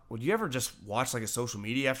top? Would you ever just watch like a social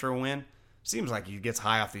media after a win? Seems like he gets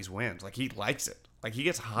high off these wins. Like he likes it. Like he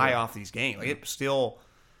gets high off these games. Like it still.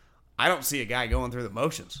 I don't see a guy going through the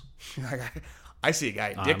motions. Like I see a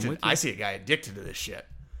guy addicted. I see a guy addicted to this shit.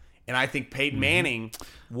 And I think Peyton Manning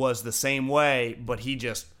was the same way, but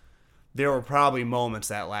there were probably moments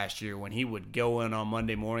that last year when he would go in on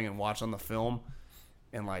Monday morning and watch on the film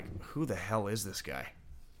and like, who the hell is this guy?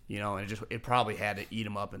 And it probably had to eat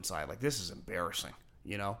him up inside. Like, this is embarrassing,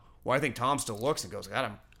 Well, I think Tom still looks and goes,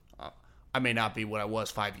 God, I may not be what I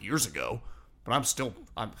was 5 years ago, but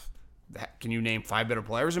can you name 5 better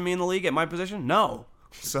players than me in the league at my position? No.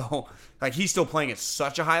 So, like, he's still playing at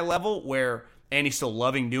such a high level where and he's still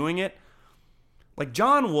loving doing it. Like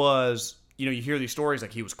John was, you hear these stories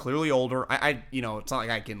like he was clearly older. I it's not like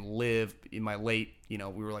I can live in my late, we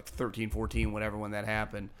were like 13, 14, whatever when that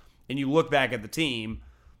happened. And you look back at the team,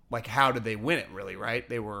 like how did they win it really, right?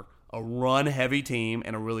 They were a run-heavy team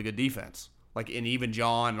and a really good defense. Like, and even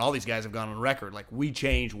John and all these guys have gone on record. Like, we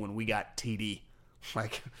changed when we got TD.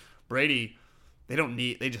 Like, Brady,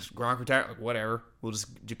 they just Gronk retired. Like, whatever. We'll just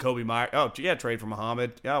Jacoby Myers. Oh, yeah, trade for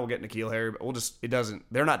Muhammad. Yeah, we'll get N'Keal Harry. But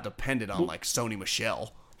they're not dependent on, like, Sony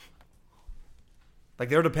Michel. Like,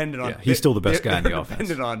 they're dependent on. Yeah, he's still the best guy in the offense.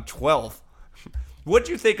 Dependent on 12. What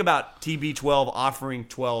do you think about TB12 offering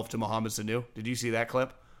 12 to Mohamed Sanu? Did you see that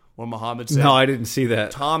clip where Mohamed said? No, I didn't see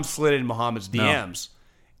that. Tom slid in Mohamed's DMs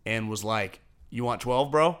and was like, "You want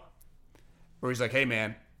 12, bro?" Or he's like, "Hey,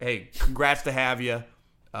 man, congrats to have you.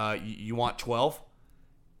 You want 12?"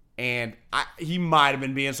 And he might have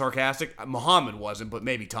been being sarcastic. Mohamed wasn't, but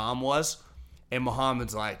maybe Tom was. And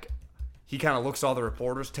Mohamed's like, he kind of looks at all the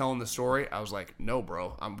reporters telling the story. I was like, no,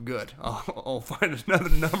 bro, I'm good. I'll find another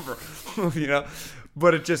number,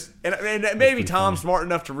 But it just, and maybe Tom's smart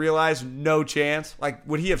enough to realize no chance. Like,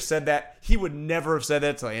 would he have said that? He would never have said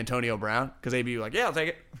that to Antonio Brown because they'd be like, yeah, I'll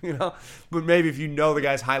take it, But maybe if the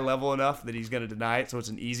guy's high level enough that he's going to deny it, so it's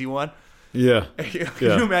an easy one. Yeah. Can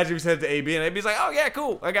you imagine if he said it to AB and AB's like, oh, yeah,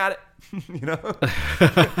 cool, I got it,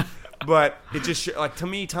 But it just, like, to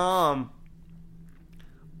me, Tom...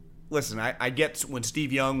 Listen, I get when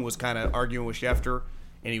Steve Young was kind of arguing with Schefter,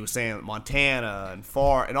 and he was saying Montana and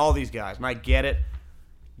Favre and all these guys, and I get it.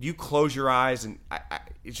 You close your eyes, and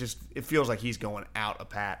it feels like he's going out a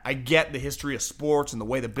pat. I get the history of sports and the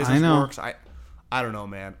way the business works. I don't know,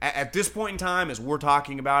 man. At this point in time, as we're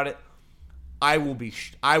talking about it, I will be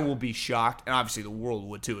shocked, and obviously the world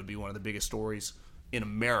would too. It'd be one of the biggest stories in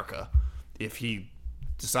America if he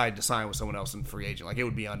decided to sign with someone else in free agent. Like, it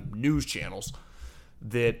would be on news channels.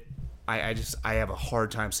 That I have a hard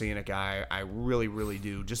time seeing a guy. I really, really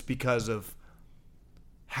do, just because of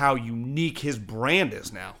how unique his brand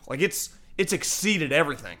is now. Like, it's exceeded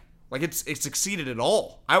everything. Like, it's exceeded it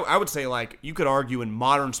all. I would say, like, you could argue in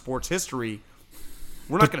modern sports history,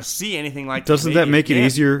 we're not going to see anything like. Doesn't that make it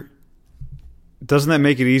easier? Doesn't that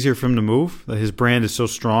make it easier for him to move? That his brand is so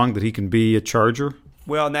strong that he can be a Charger?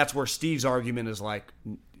 Well, and that's where Steve's argument is like,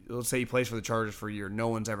 let's say he plays for the Chargers for a year, no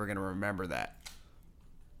one's ever going to remember that.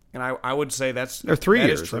 And I would say or 3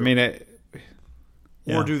 years. I mean,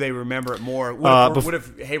 or do they remember it more? What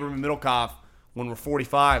if Haberman Middlecoff, when we're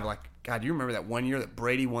 45, like, God, do you remember that one year that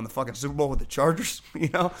Brady won the fucking Super Bowl with the Chargers?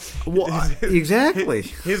 Well, exactly.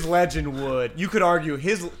 His legend would. You could argue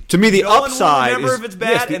his. To me, the no upside one will remember is if it's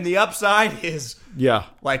bad, and the upside is. Yeah.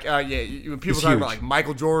 Like, people talk about like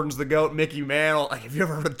Michael Jordan's the GOAT, Mickey Mantle. Like, have you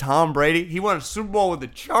ever heard of Tom Brady? He won a Super Bowl with the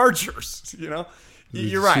Chargers.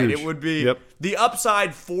 You're right. Huge. It would be the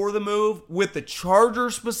upside for the move with the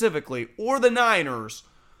Chargers specifically or the Niners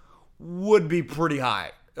would be pretty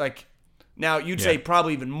high. Like, now you'd say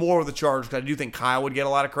probably even more with the Chargers because I do think Kyle would get a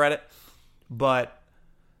lot of credit, but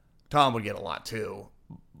Tom would get a lot too.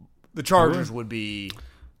 The Chargers would be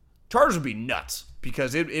nuts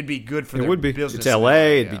because it'd be good for their business. It's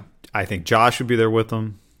LA. I think Josh would be there with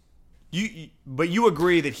them. But you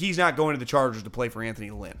agree that he's not going to the Chargers to play for Anthony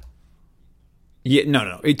Lynn. Yeah,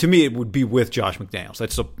 no. To me, it would be with Josh McDaniels.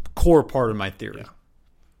 That's a core part of my theory.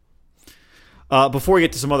 Yeah. Before we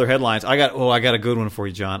get to some other headlines, I got a good one for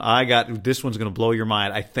you, John. This one's going to blow your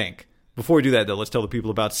mind, I think. Before we do that, though, let's tell the people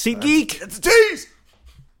about SeatGeek. It's a tease.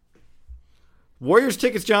 Warriors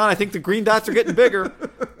tickets, John. I think the green dots are getting bigger.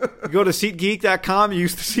 You go to SeatGeek.com, you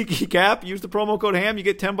use the SeatGeek app, use the promo code HAM, you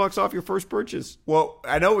get $10 off your first purchase. Well,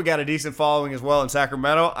 I know we got a decent following as well in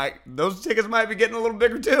Sacramento. Those tickets might be getting a little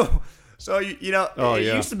bigger too. So, it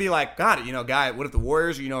used to be like, God, guy, what if the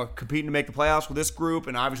Warriors are, competing to make the playoffs with this group,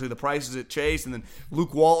 and obviously the prices at Chase, and then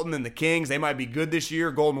Luke Walton and the Kings, they might be good this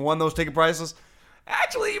year. Golden won those ticket prices.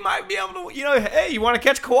 Actually, you might be able to, hey, you want to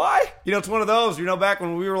catch Kawhi? It's one of those, back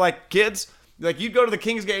when we were like kids, like you'd go to the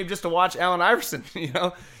Kings game just to watch Allen Iverson,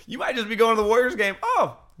 You might just be going to the Warriors game.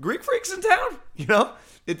 Oh, Greek freaks in town,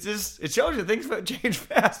 It shows you things change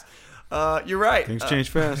fast. You're right. Things change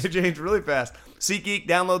fast. They change really fast. SeatGeek,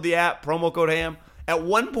 download the app, promo code HAM. At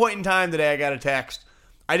one point in time today, I got a text.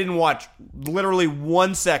 I didn't watch literally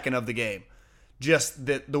 1 second of the game. Just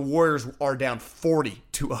that the Warriors are down 40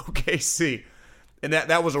 to OKC. And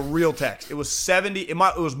that was a real text. It was 70. It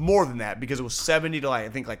was more than that because it was 70 to I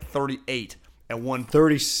think 38 at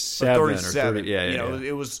 1:37 or 30. Yeah.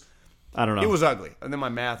 It was. I don't know. It was ugly. And then my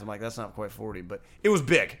math, I'm like, that's not quite 40, but it was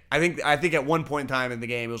big. I think at one point in time in the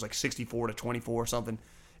game, it was like 64 to 24 or something.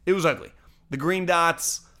 It was ugly. The green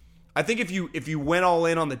dots, I think if you went all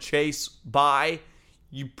in on the Chase buy,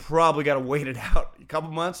 you probably got to wait it out a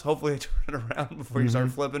couple months. Hopefully they turn it around before you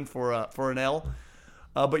start flipping for an L.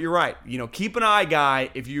 But you're right. Keep an eye, guy.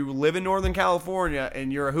 If you live in Northern California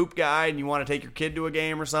and you're a hoop guy and you want to take your kid to a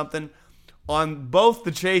game or something, on both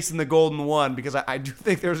the Chase and the Golden One, because I do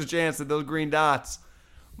think there's a chance that those green dots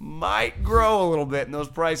might grow a little bit and those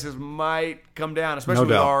prices might come down, especially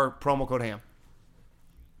with our promo code HAM.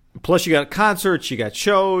 Plus, you got concerts, you got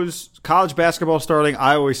shows, college basketball starting.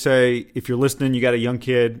 I always say, if you're listening, you got a young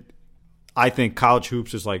kid, I think college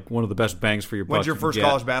hoops is like one of the best bangs for your buck. When's your first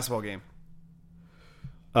college basketball game?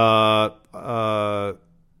 Like a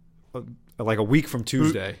week from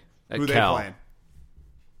Tuesday at who Cal. They playing?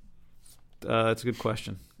 That's a good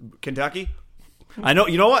question. Kentucky? I know.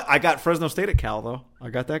 You know what? I got Fresno State at Cal, though. I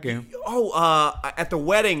got that game. Oh, at the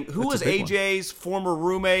wedding, who was That's a big AJ's former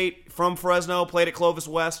roommate from Fresno, played at Clovis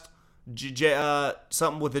West?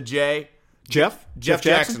 Something with a J. Jeff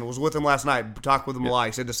Jackson was with him last night. Talked with him a lot.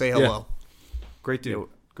 He said to say hello. Yeah. Great dude.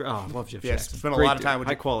 Oh, I love Jeff Jackson. Spent a lot of time with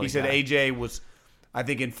high quality. He said guy. AJ was, I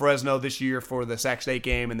think, in Fresno this year for the Sac State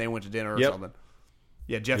game, and they went to dinner or something.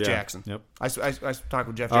 Yeah, Jeff Jackson. Yep. I talked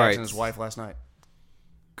with Jeff Jackson and his wife last night.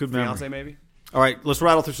 Good memory. Fiance, maybe? All right, let's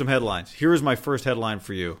rattle through some headlines. Here is my first headline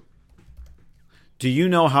for you. Do you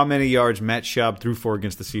know how many yards Matt Schaub threw for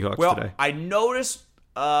against the Seahawks today? Well, I noticed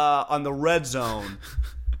on the red zone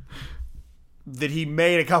that he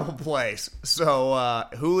made a couple plays. So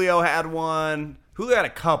Julio had one. Julio had a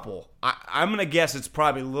couple. I'm going to guess it's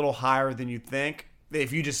probably a little higher than you think.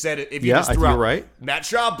 If you just said it, if you just threw you're out, right. Matt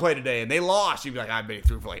Schaub played today and they lost, you'd be like, I bet he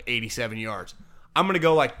threw for like 87 yards. I'm going to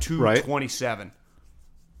go like 227.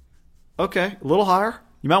 Okay, a little higher.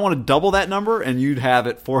 You might want to double that number, and you'd have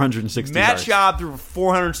it 460 Matt yards. Schaub threw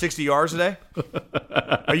 460 yards today.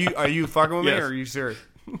 Are you fucking with me, or are you serious?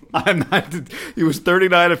 I'm not. He was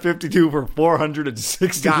 39 of 52 for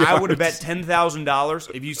 460 yards. I would have bet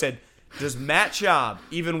 $10,000 if you said, does Matt Schaub,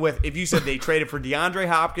 if you said they traded for DeAndre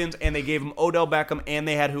Hopkins and they gave him Odell Beckham and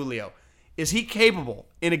they had Julio, is he capable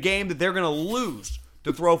in a game that they're going to lose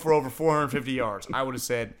to throw for over 450 yards? I would have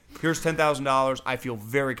said, here's $10,000. I feel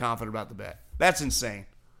very confident about the bet. That's insane.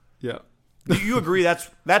 Yeah. Do you agree that's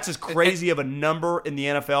as crazy of a number in the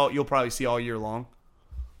NFL you'll probably see all year long?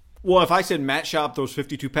 Well, if I said Matt Schaub throws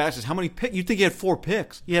 52 passes, how many picks? You'd think he had 4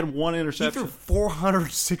 picks. He had 1 interception. He threw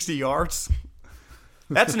 460 yards?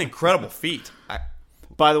 That's an incredible feat.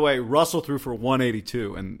 By the way, Russell threw for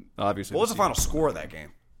 182, and obviously... What was the final score of that game?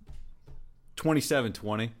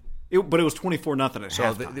 27-20. But it was 24-0 at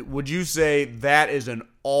halftime. Would you say that is an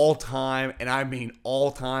all-time, and I mean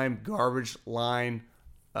all-time garbage line?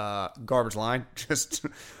 Just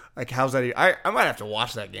like, how's that? I might have to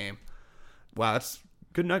watch that game. Wow, that's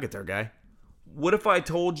a good nugget there, guy. What if I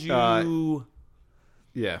told you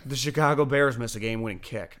the Chicago Bears missed a game-winning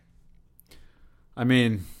kick? I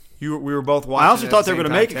mean... we were both watching. I also thought they were going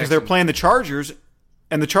to make it because they're playing the Chargers,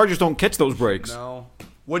 and the Chargers don't catch those breaks. No.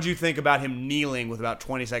 What did you think about him kneeling with about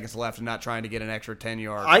 20 seconds left and not trying to get an extra 10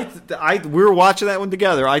 yards? We were watching that one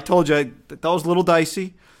together. I told you that was a little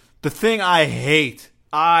dicey. The thing I hate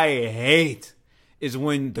is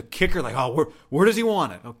when the kicker, like, oh, where does he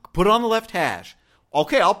want it? Put it on the left hash.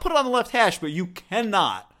 Okay, I'll put it on the left hash, but you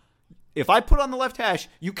cannot. If I put it on the left hash,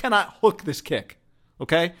 you cannot hook this kick.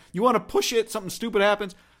 Okay? You want to push it, something stupid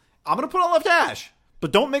happens, I'm going to put it on left hash.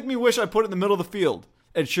 But don't make me wish I put it in the middle of the field.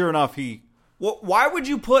 And sure enough, Well, why would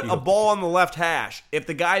you put a ball on the left hash if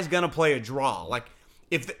the guy's going to play a draw? Like,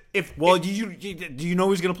 do you know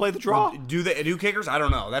he's going to play the draw? Do kickers? I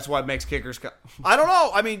don't know. That's why it makes kickers. I don't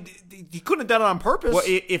know. I mean, he couldn't have done it on purpose. Well,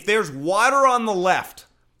 if there's water on the left,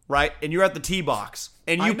 right, and you're at the tee box,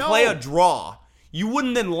 and you play a draw, you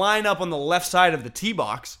wouldn't then line up on the left side of the tee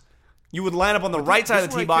box. You would line up on the right side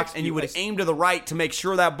of the tee box, and you would aim to the right to make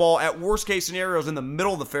sure that ball, at worst case scenario, is in the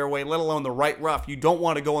middle of the fairway, let alone the right rough. You don't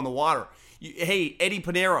want to go in the water. Hey, Eddie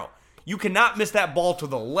Pinero, you cannot miss that ball to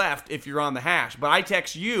the left if you're on the hash. But I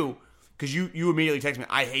text you, because you immediately text me,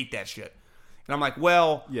 I hate that shit. And I'm like,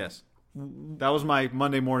 well... Yes. That was my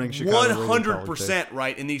Monday morning Chicago 100%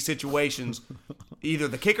 right in these situations. Either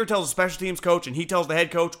the kicker tells the special teams coach and he tells the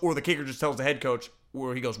head coach, or the kicker just tells the head coach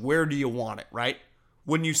where he goes, where do you want it, right?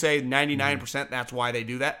 Wouldn't you say 99% that's why they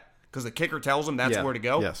do that? Because the kicker tells them that's where to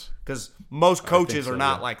go? Yes. Because most coaches are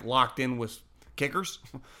not like locked in with kickers.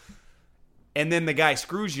 And then the guy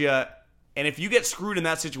screws you. And if you get screwed in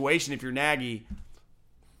that situation, if you're Nagy,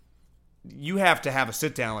 you have to have a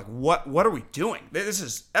sit down. Like, what are we doing? That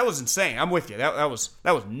was insane. I'm with you. That was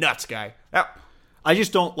nuts, guy. I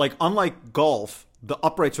just don't like. Unlike golf, the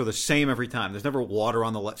uprights are the same every time. There's never water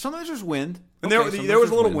on the left. Sometimes there's wind. And there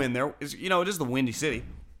was a little wind there. It is the Windy City.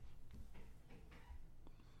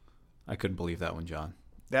 I couldn't believe that one, John.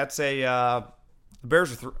 That's the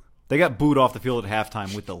Bears are They got booed off the field at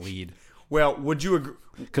halftime with the lead. Well, would you agree?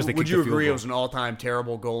 Because would you agree it was an all-time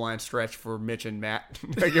terrible goal line stretch for Mitch and Matt?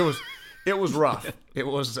 Like it was rough. It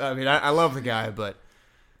was. I mean, I love the guy, but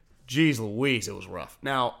geez Louise, it was rough.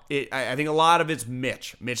 Now, I think a lot of it's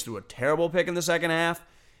Mitch. Mitch threw a terrible pick in the second half.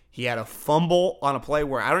 He had a fumble on a play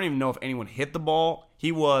where I don't even know if anyone hit the ball.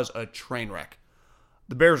 He was a train wreck.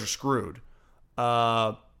 The Bears are screwed.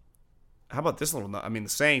 How about this little? I mean, the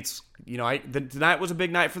Saints. You know, tonight was a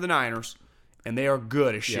big night for the Niners, and they are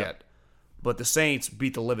good as shit. Yep. But the Saints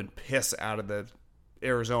beat the living piss out of the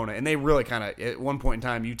Arizona, and they really kind of. At one point in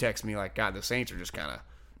time, you text me like, "God, the Saints are just kind of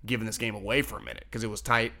giving this game away for a minute because it was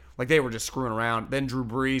tight. Like they were just screwing around." Then Drew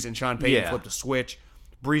Brees and Sean Payton flipped a switch.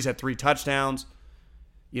 Brees had 3 touchdowns.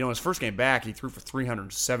 You know, his first game back, he threw for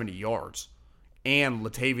 370 yards, and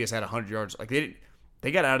Latavius had 100 yards. Like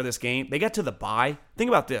they got out of this game. They got to the bye. Think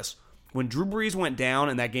about this: when Drew Brees went down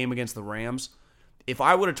in that game against the Rams, if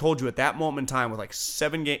I would have told you at that moment in time with like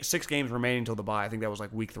 6 games remaining until the bye, I think that was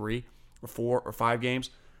like week 3 or 4 or 5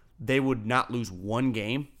 games, they would not lose one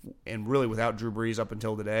game. And really, without Drew Brees up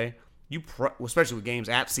until today, especially with games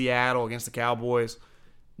at Seattle against the Cowboys,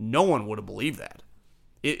 no one would have believed that.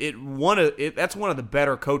 That's one of the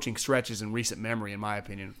better coaching stretches in recent memory, in my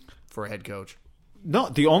opinion, for a head coach. No,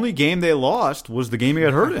 the only game they lost was the game he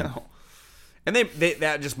got hurt in. And they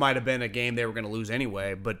that just might have been a game they were going to lose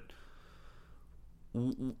anyway. But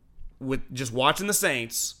with just watching the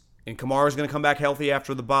Saints, and Kamara's going to come back healthy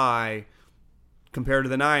after the bye, compared to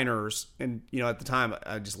the Niners, and you know at the time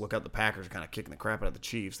I just look up the Packers are kind of kicking the crap out of the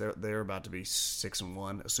Chiefs. They're about to be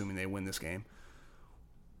 6-1, assuming they win this game.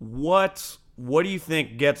 What do you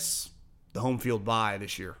think gets the home field bye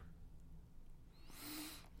this year?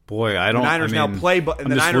 Boy, I don't. The Niners now play, but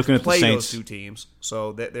the Niners play those Saints. 2 teams,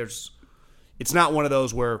 so it's not one of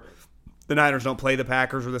those where the Niners don't play the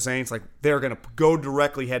Packers or the Saints. Like they're going to go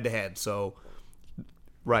directly head to head. So,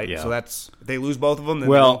 right. Yeah. So that's if they lose both of them, then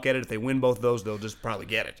Well, they won't get it. If they win both of those, they'll just probably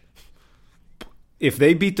get it. If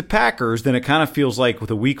they beat the Packers, then it kind of feels like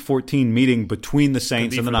with a Week 14 meeting between the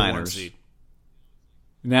Saints and the for the 1 Niners. seed.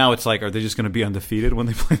 Now it's like, are they just going to be undefeated when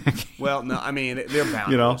they play that game? Well, no, I mean they're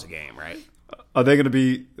bound to lose a game, right? Are they going to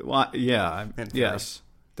be? Well, yeah, And yes,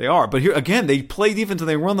 they are. But here again, they play defense and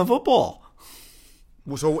they run the football.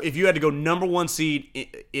 So if you had to go number 1 seed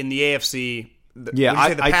in the AFC, Yeah, would you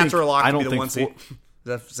say the I Pats think- are locked I to be don't the 1 think seed. Is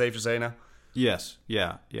that safe to say now? Yes,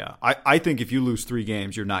 yeah. I think if you lose 3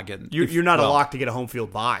 games, you're not getting. You're not a lock to get a home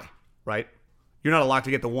field bye, right? You're not a lock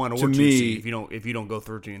to get the 1 or 2 seed if you don't go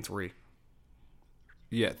 13-3.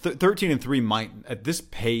 Yeah, 13-3 might at this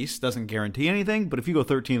pace doesn't guarantee anything. But if you go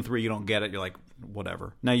 13-3, you don't get it. You're like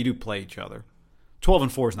whatever. Now you do play each other.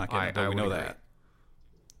 12-4 is not getting it. Though. We know agree. that.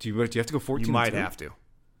 Do you have to go 14? You might have to.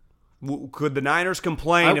 Could the Niners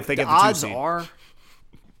complain if they get the 2 odds seed? are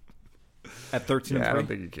at 13-3. Yeah, I don't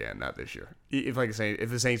think you can. Not this year. If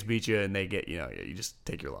the Saints beat you and they get you just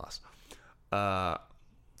take your loss.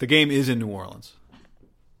 The game is in New Orleans.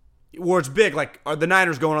 Where it's big, like are the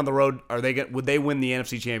Niners going on the road? Would they win the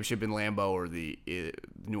NFC Championship in Lambeau or the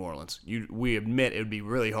New Orleans? We admit it would be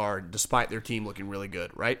really hard, despite their team looking really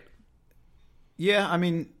good, right? Yeah, I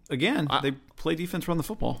mean, again, they play defense, run the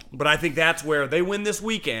football. But I think that's where they win this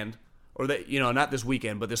weekend, or they, not this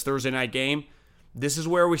weekend, but this Thursday night game. This is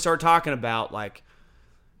where we start talking about like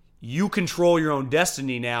you control your own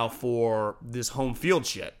destiny now for this home field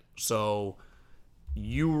shit. So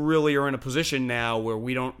you really are in a position now where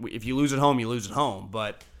we don't. If you lose at home, you lose at home.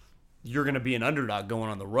 But you're going to be an underdog going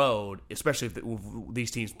on the road, especially if these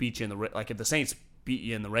teams beat you in if the Saints beat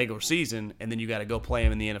you in the regular season, and then you got to go play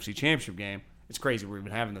them in the NFC Championship game. It's crazy we're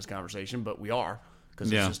even having this conversation, but we are because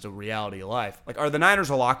it's just a reality of life. Like, are the Niners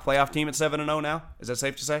a lock playoff team at 7-0 now? Is that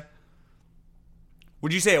safe to say?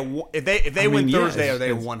 Would you say if they win Thursday, are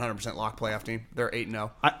they a 100% lock playoff team? They're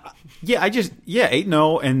 8-0.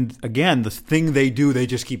 8-0, and again, the thing they do, they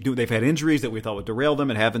just keep doing. They've had injuries that we thought would derail them,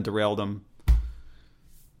 and haven't derailed them.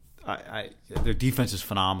 Their defense is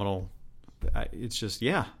phenomenal. It's just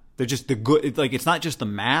they're just the good. It's not just the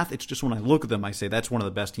math. It's just when I look at them, I say that's one of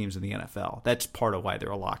the best teams in the NFL. That's part of why they're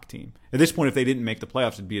a lock team. At this point, if they didn't make the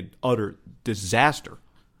playoffs, it'd be an utter disaster.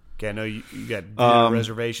 Okay, I know you got dinner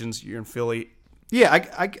reservations. You're in Philly. Yeah,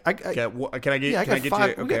 Can I get you?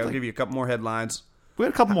 Okay, I'll give you a couple more headlines. We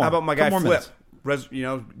had a couple more. How about my guy Flip? Minutes.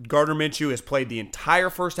 Gardner Minshew has played the entire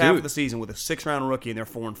first half of the season with a 6th-round rookie, and they're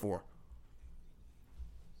 4-4.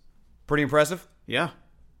 Pretty impressive. Yeah,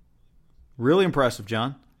 really impressive,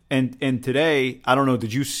 John. And today, I don't know.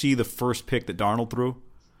 Did you see the first pick that Darnold threw?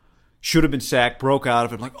 Should have been sacked. Broke out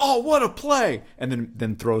of it. Like, oh, what a play! And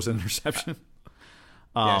then throws an interception.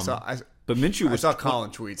 But Minshew I was saw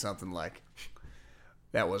Colin tweet something like,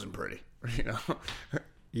 "That wasn't pretty."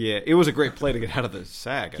 Yeah, it was a great play to get out of the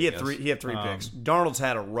sack. He had three picks. Darnold's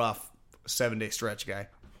had a rough 7-day stretch, guy.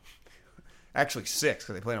 Actually 6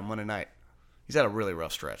 because they played on Monday night. He's had a really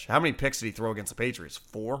rough stretch. How many picks did he throw against the Patriots?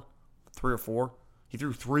 4? 3 or 4? He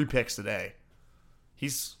threw 3 picks today.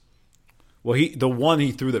 The one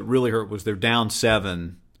he threw that really hurt was they're down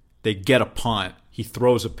 7. They get a punt. He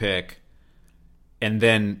throws a pick, and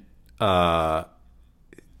then Jacksonville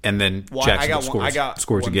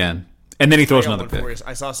scores again, and then he throws another pick.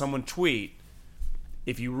 I saw someone tweet,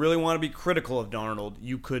 if you really want to be critical of Darnold,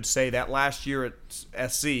 you could say that last year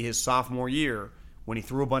at SC, his sophomore year, when he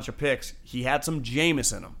threw a bunch of picks, he had some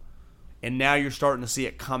Jameis in him, and now you're starting to see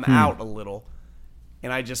it come out a little.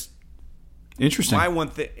 And I just interesting. My one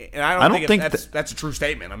thing, and I don't think that's a true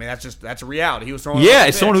statement. I mean, that's a reality. He was throwing. Yeah,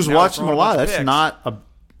 as someone who's watched him a lot, that's not a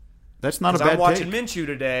bad take. I'm watching Minshew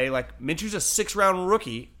today. Like Minshew's a 6th-round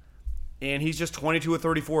rookie, and he's just 22 of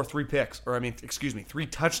 34, 3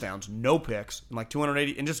 touchdowns, no picks, and like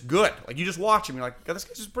 280, and just good. Like you just watch him, you're like, God, this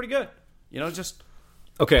guy's just pretty good. Just.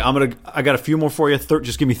 Okay, I got a few more for you.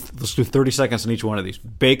 Just give me. Let's do 30 seconds on each one of these.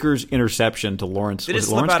 Baker's interception to Lawrence. Was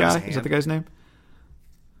it Lawrence guy? Is that the guy's name?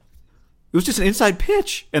 It was just an inside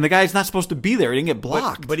pitch, and the guy's not supposed to be there. He didn't get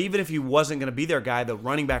blocked. But even if he wasn't going to be there, the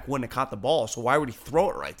running back wouldn't have caught the ball. So why would he throw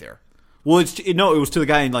it right there? Well, it was to the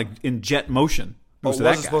guy in jet motion. Was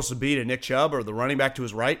it supposed to be to Nick Chubb or the running back to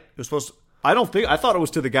his right? It was supposed to. I thought it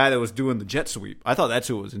was to the guy that was doing the jet sweep. I thought that's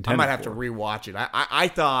who it was intended for. I might have to rewatch it. I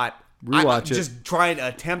thought it. Just trying to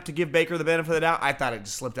attempt to give Baker the benefit of the doubt. I thought it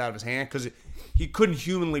just slipped out of his hand because he couldn't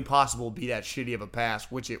humanly possible be that shitty of a pass,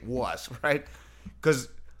 which it was, right? Because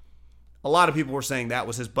a lot of people were saying that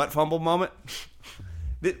was his butt fumble moment.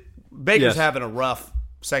 Baker's having a rough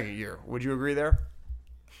second year. Would you agree there?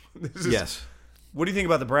 Yes. What do you think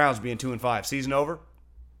about the Browns being 2-5? Season over?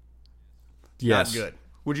 Yes. Not good.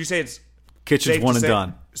 Would you say it's Kitchen's one and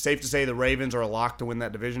done? Safe to say the Ravens are a lock to win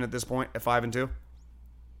that division at this point at 5-2?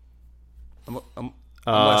 Unless Duck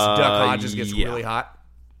Hodges gets really hot.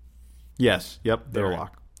 Yes. Yep. They're a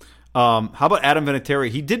lock. How about Adam Vinatieri?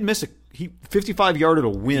 He did miss 55-yarder to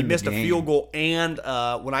win. He missed a field goal, and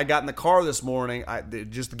when I got in the car this morning,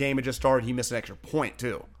 the game had just started. He missed an extra point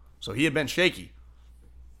too, so he had been shaky.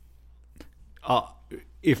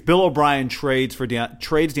 If Bill O'Brien trades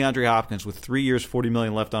DeAndre Hopkins with 3 years, $40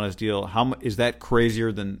 million left on his deal, how is that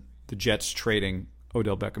crazier than the Jets trading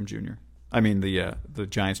Odell Beckham Jr.? I mean the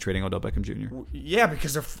Giants trading Odell Beckham Jr. Yeah,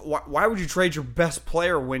 because why would you trade your best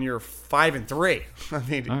player when you're 5-3? I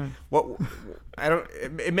mean,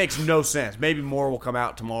 It makes no sense. Maybe more will come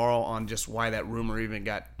out tomorrow on just why that rumor even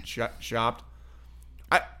got shopped.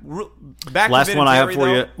 Last one I have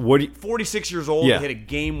for you. 46 years old, hit a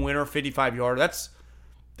game winner, 55-yarder.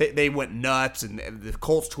 They went nuts, and the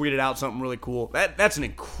Colts tweeted out something really cool. That's an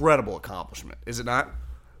incredible accomplishment, is it not?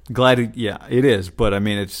 Glad, it is. But I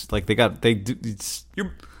mean, it's like you are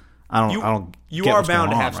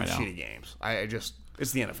bound to have some shitty games.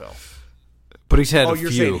 It's the NFL. But he's had a few.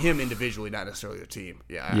 You're saying him individually, not necessarily the team.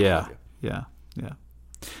 Yeah.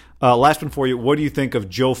 Last one for you. What do you think of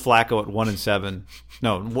Joe Flacco at 1-7?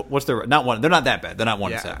 No, what's their not one? They're not that bad. They're not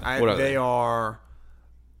 1-7. What are they? They are.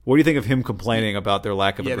 What do you think of him complaining about their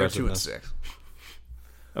lack of aggressiveness? They're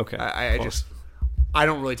 2-6. Okay. I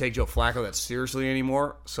don't really take Joe Flacco that seriously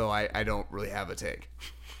anymore, so I don't really have a take.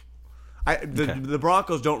 The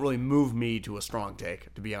Broncos don't really move me to a strong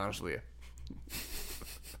take, to be honest with you.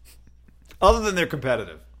 Other than they're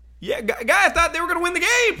competitive. Yeah, guys thought they were going to win the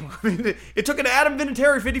game. I mean, it took an Adam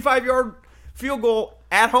Vinatieri 55-yard field goal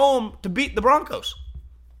at home to beat the Broncos.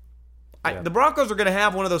 The Broncos are going to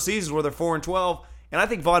have one of those seasons where they're 4-12, and I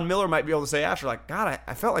think Von Miller might be able to say after, like, God,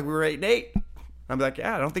 I felt like we were 8-8. I'm like,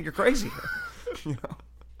 yeah, I don't think you're crazy.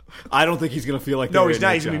 I don't think he's going to feel like no, he's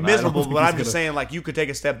not. He's going to be miserable. But I'm just saying, like, you could take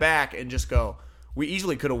a step back and just go. We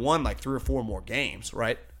easily could have won like 3 or 4 more games,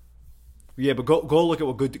 right? Yeah, but go look at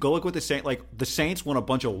what the Saints the Saints won a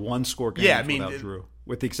bunch of 1-score games without Drew,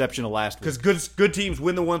 with the exception of last week. Because good teams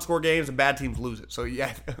win the 1-score games and bad teams lose it. So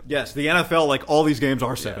yeah. Yes, the NFL, like all these games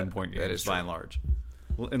are 7-point games by and large,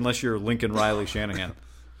 unless you're Lincoln Riley Shanahan.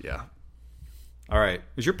 Yeah. All right,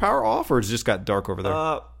 is your power off or has it just got dark over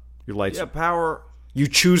there? Your lights. Yeah, power. You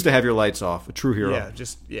choose to have your lights off. A true hero.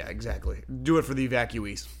 Yeah, exactly. Do it for the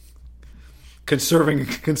evacuees.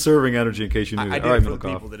 Conserving energy in case you knew that. I did it for the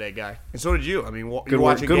people today, guy. And so did you. I mean, you're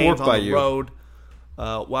watching games on the road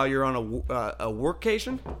while you're on a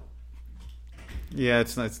workcation? Yeah,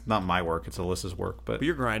 it's not my work. It's Alyssa's work. But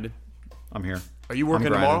you're grinding. I'm here. Are you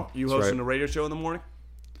working tomorrow? You hosting a radio show in the morning?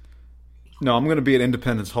 No, I'm going to be at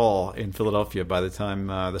Independence Hall in Philadelphia by the time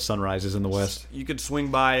the sun rises in the west. You could swing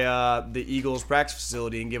by the Eagles practice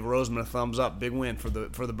facility and give Roseman a thumbs up. Big win for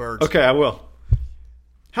the Birds. Okay, I will.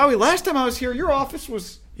 Howie, last time I was here, your office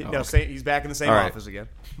was... He's back in the same office again.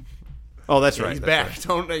 Oh, that's right. He's that's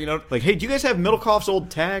back. Right. Like, hey, do you guys have Middlecoff's old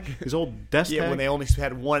tag? His old desk tag? Yeah, when they only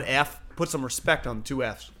had one F. Put some respect on the two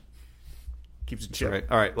Fs. Keeps it chill. Right.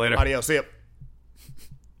 All right, later. Adios. See ya.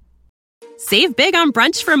 Save big on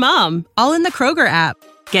brunch for mom, all in the Kroger app.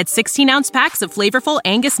 Get 16-ounce packs of flavorful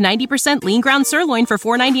Angus 90% lean ground sirloin for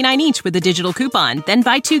 $4.99 each with a digital coupon. Then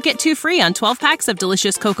buy 2, get 2 free on 12 packs of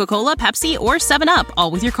delicious Coca-Cola, Pepsi, or 7-Up, all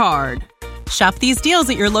with your card. Shop these deals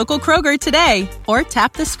at your local Kroger today, or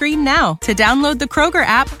tap the screen now to download the Kroger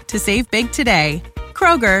app to save big today.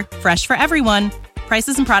 Kroger, fresh for everyone.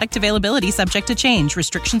 Prices and product availability subject to change.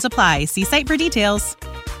 Restrictions apply. See site for details.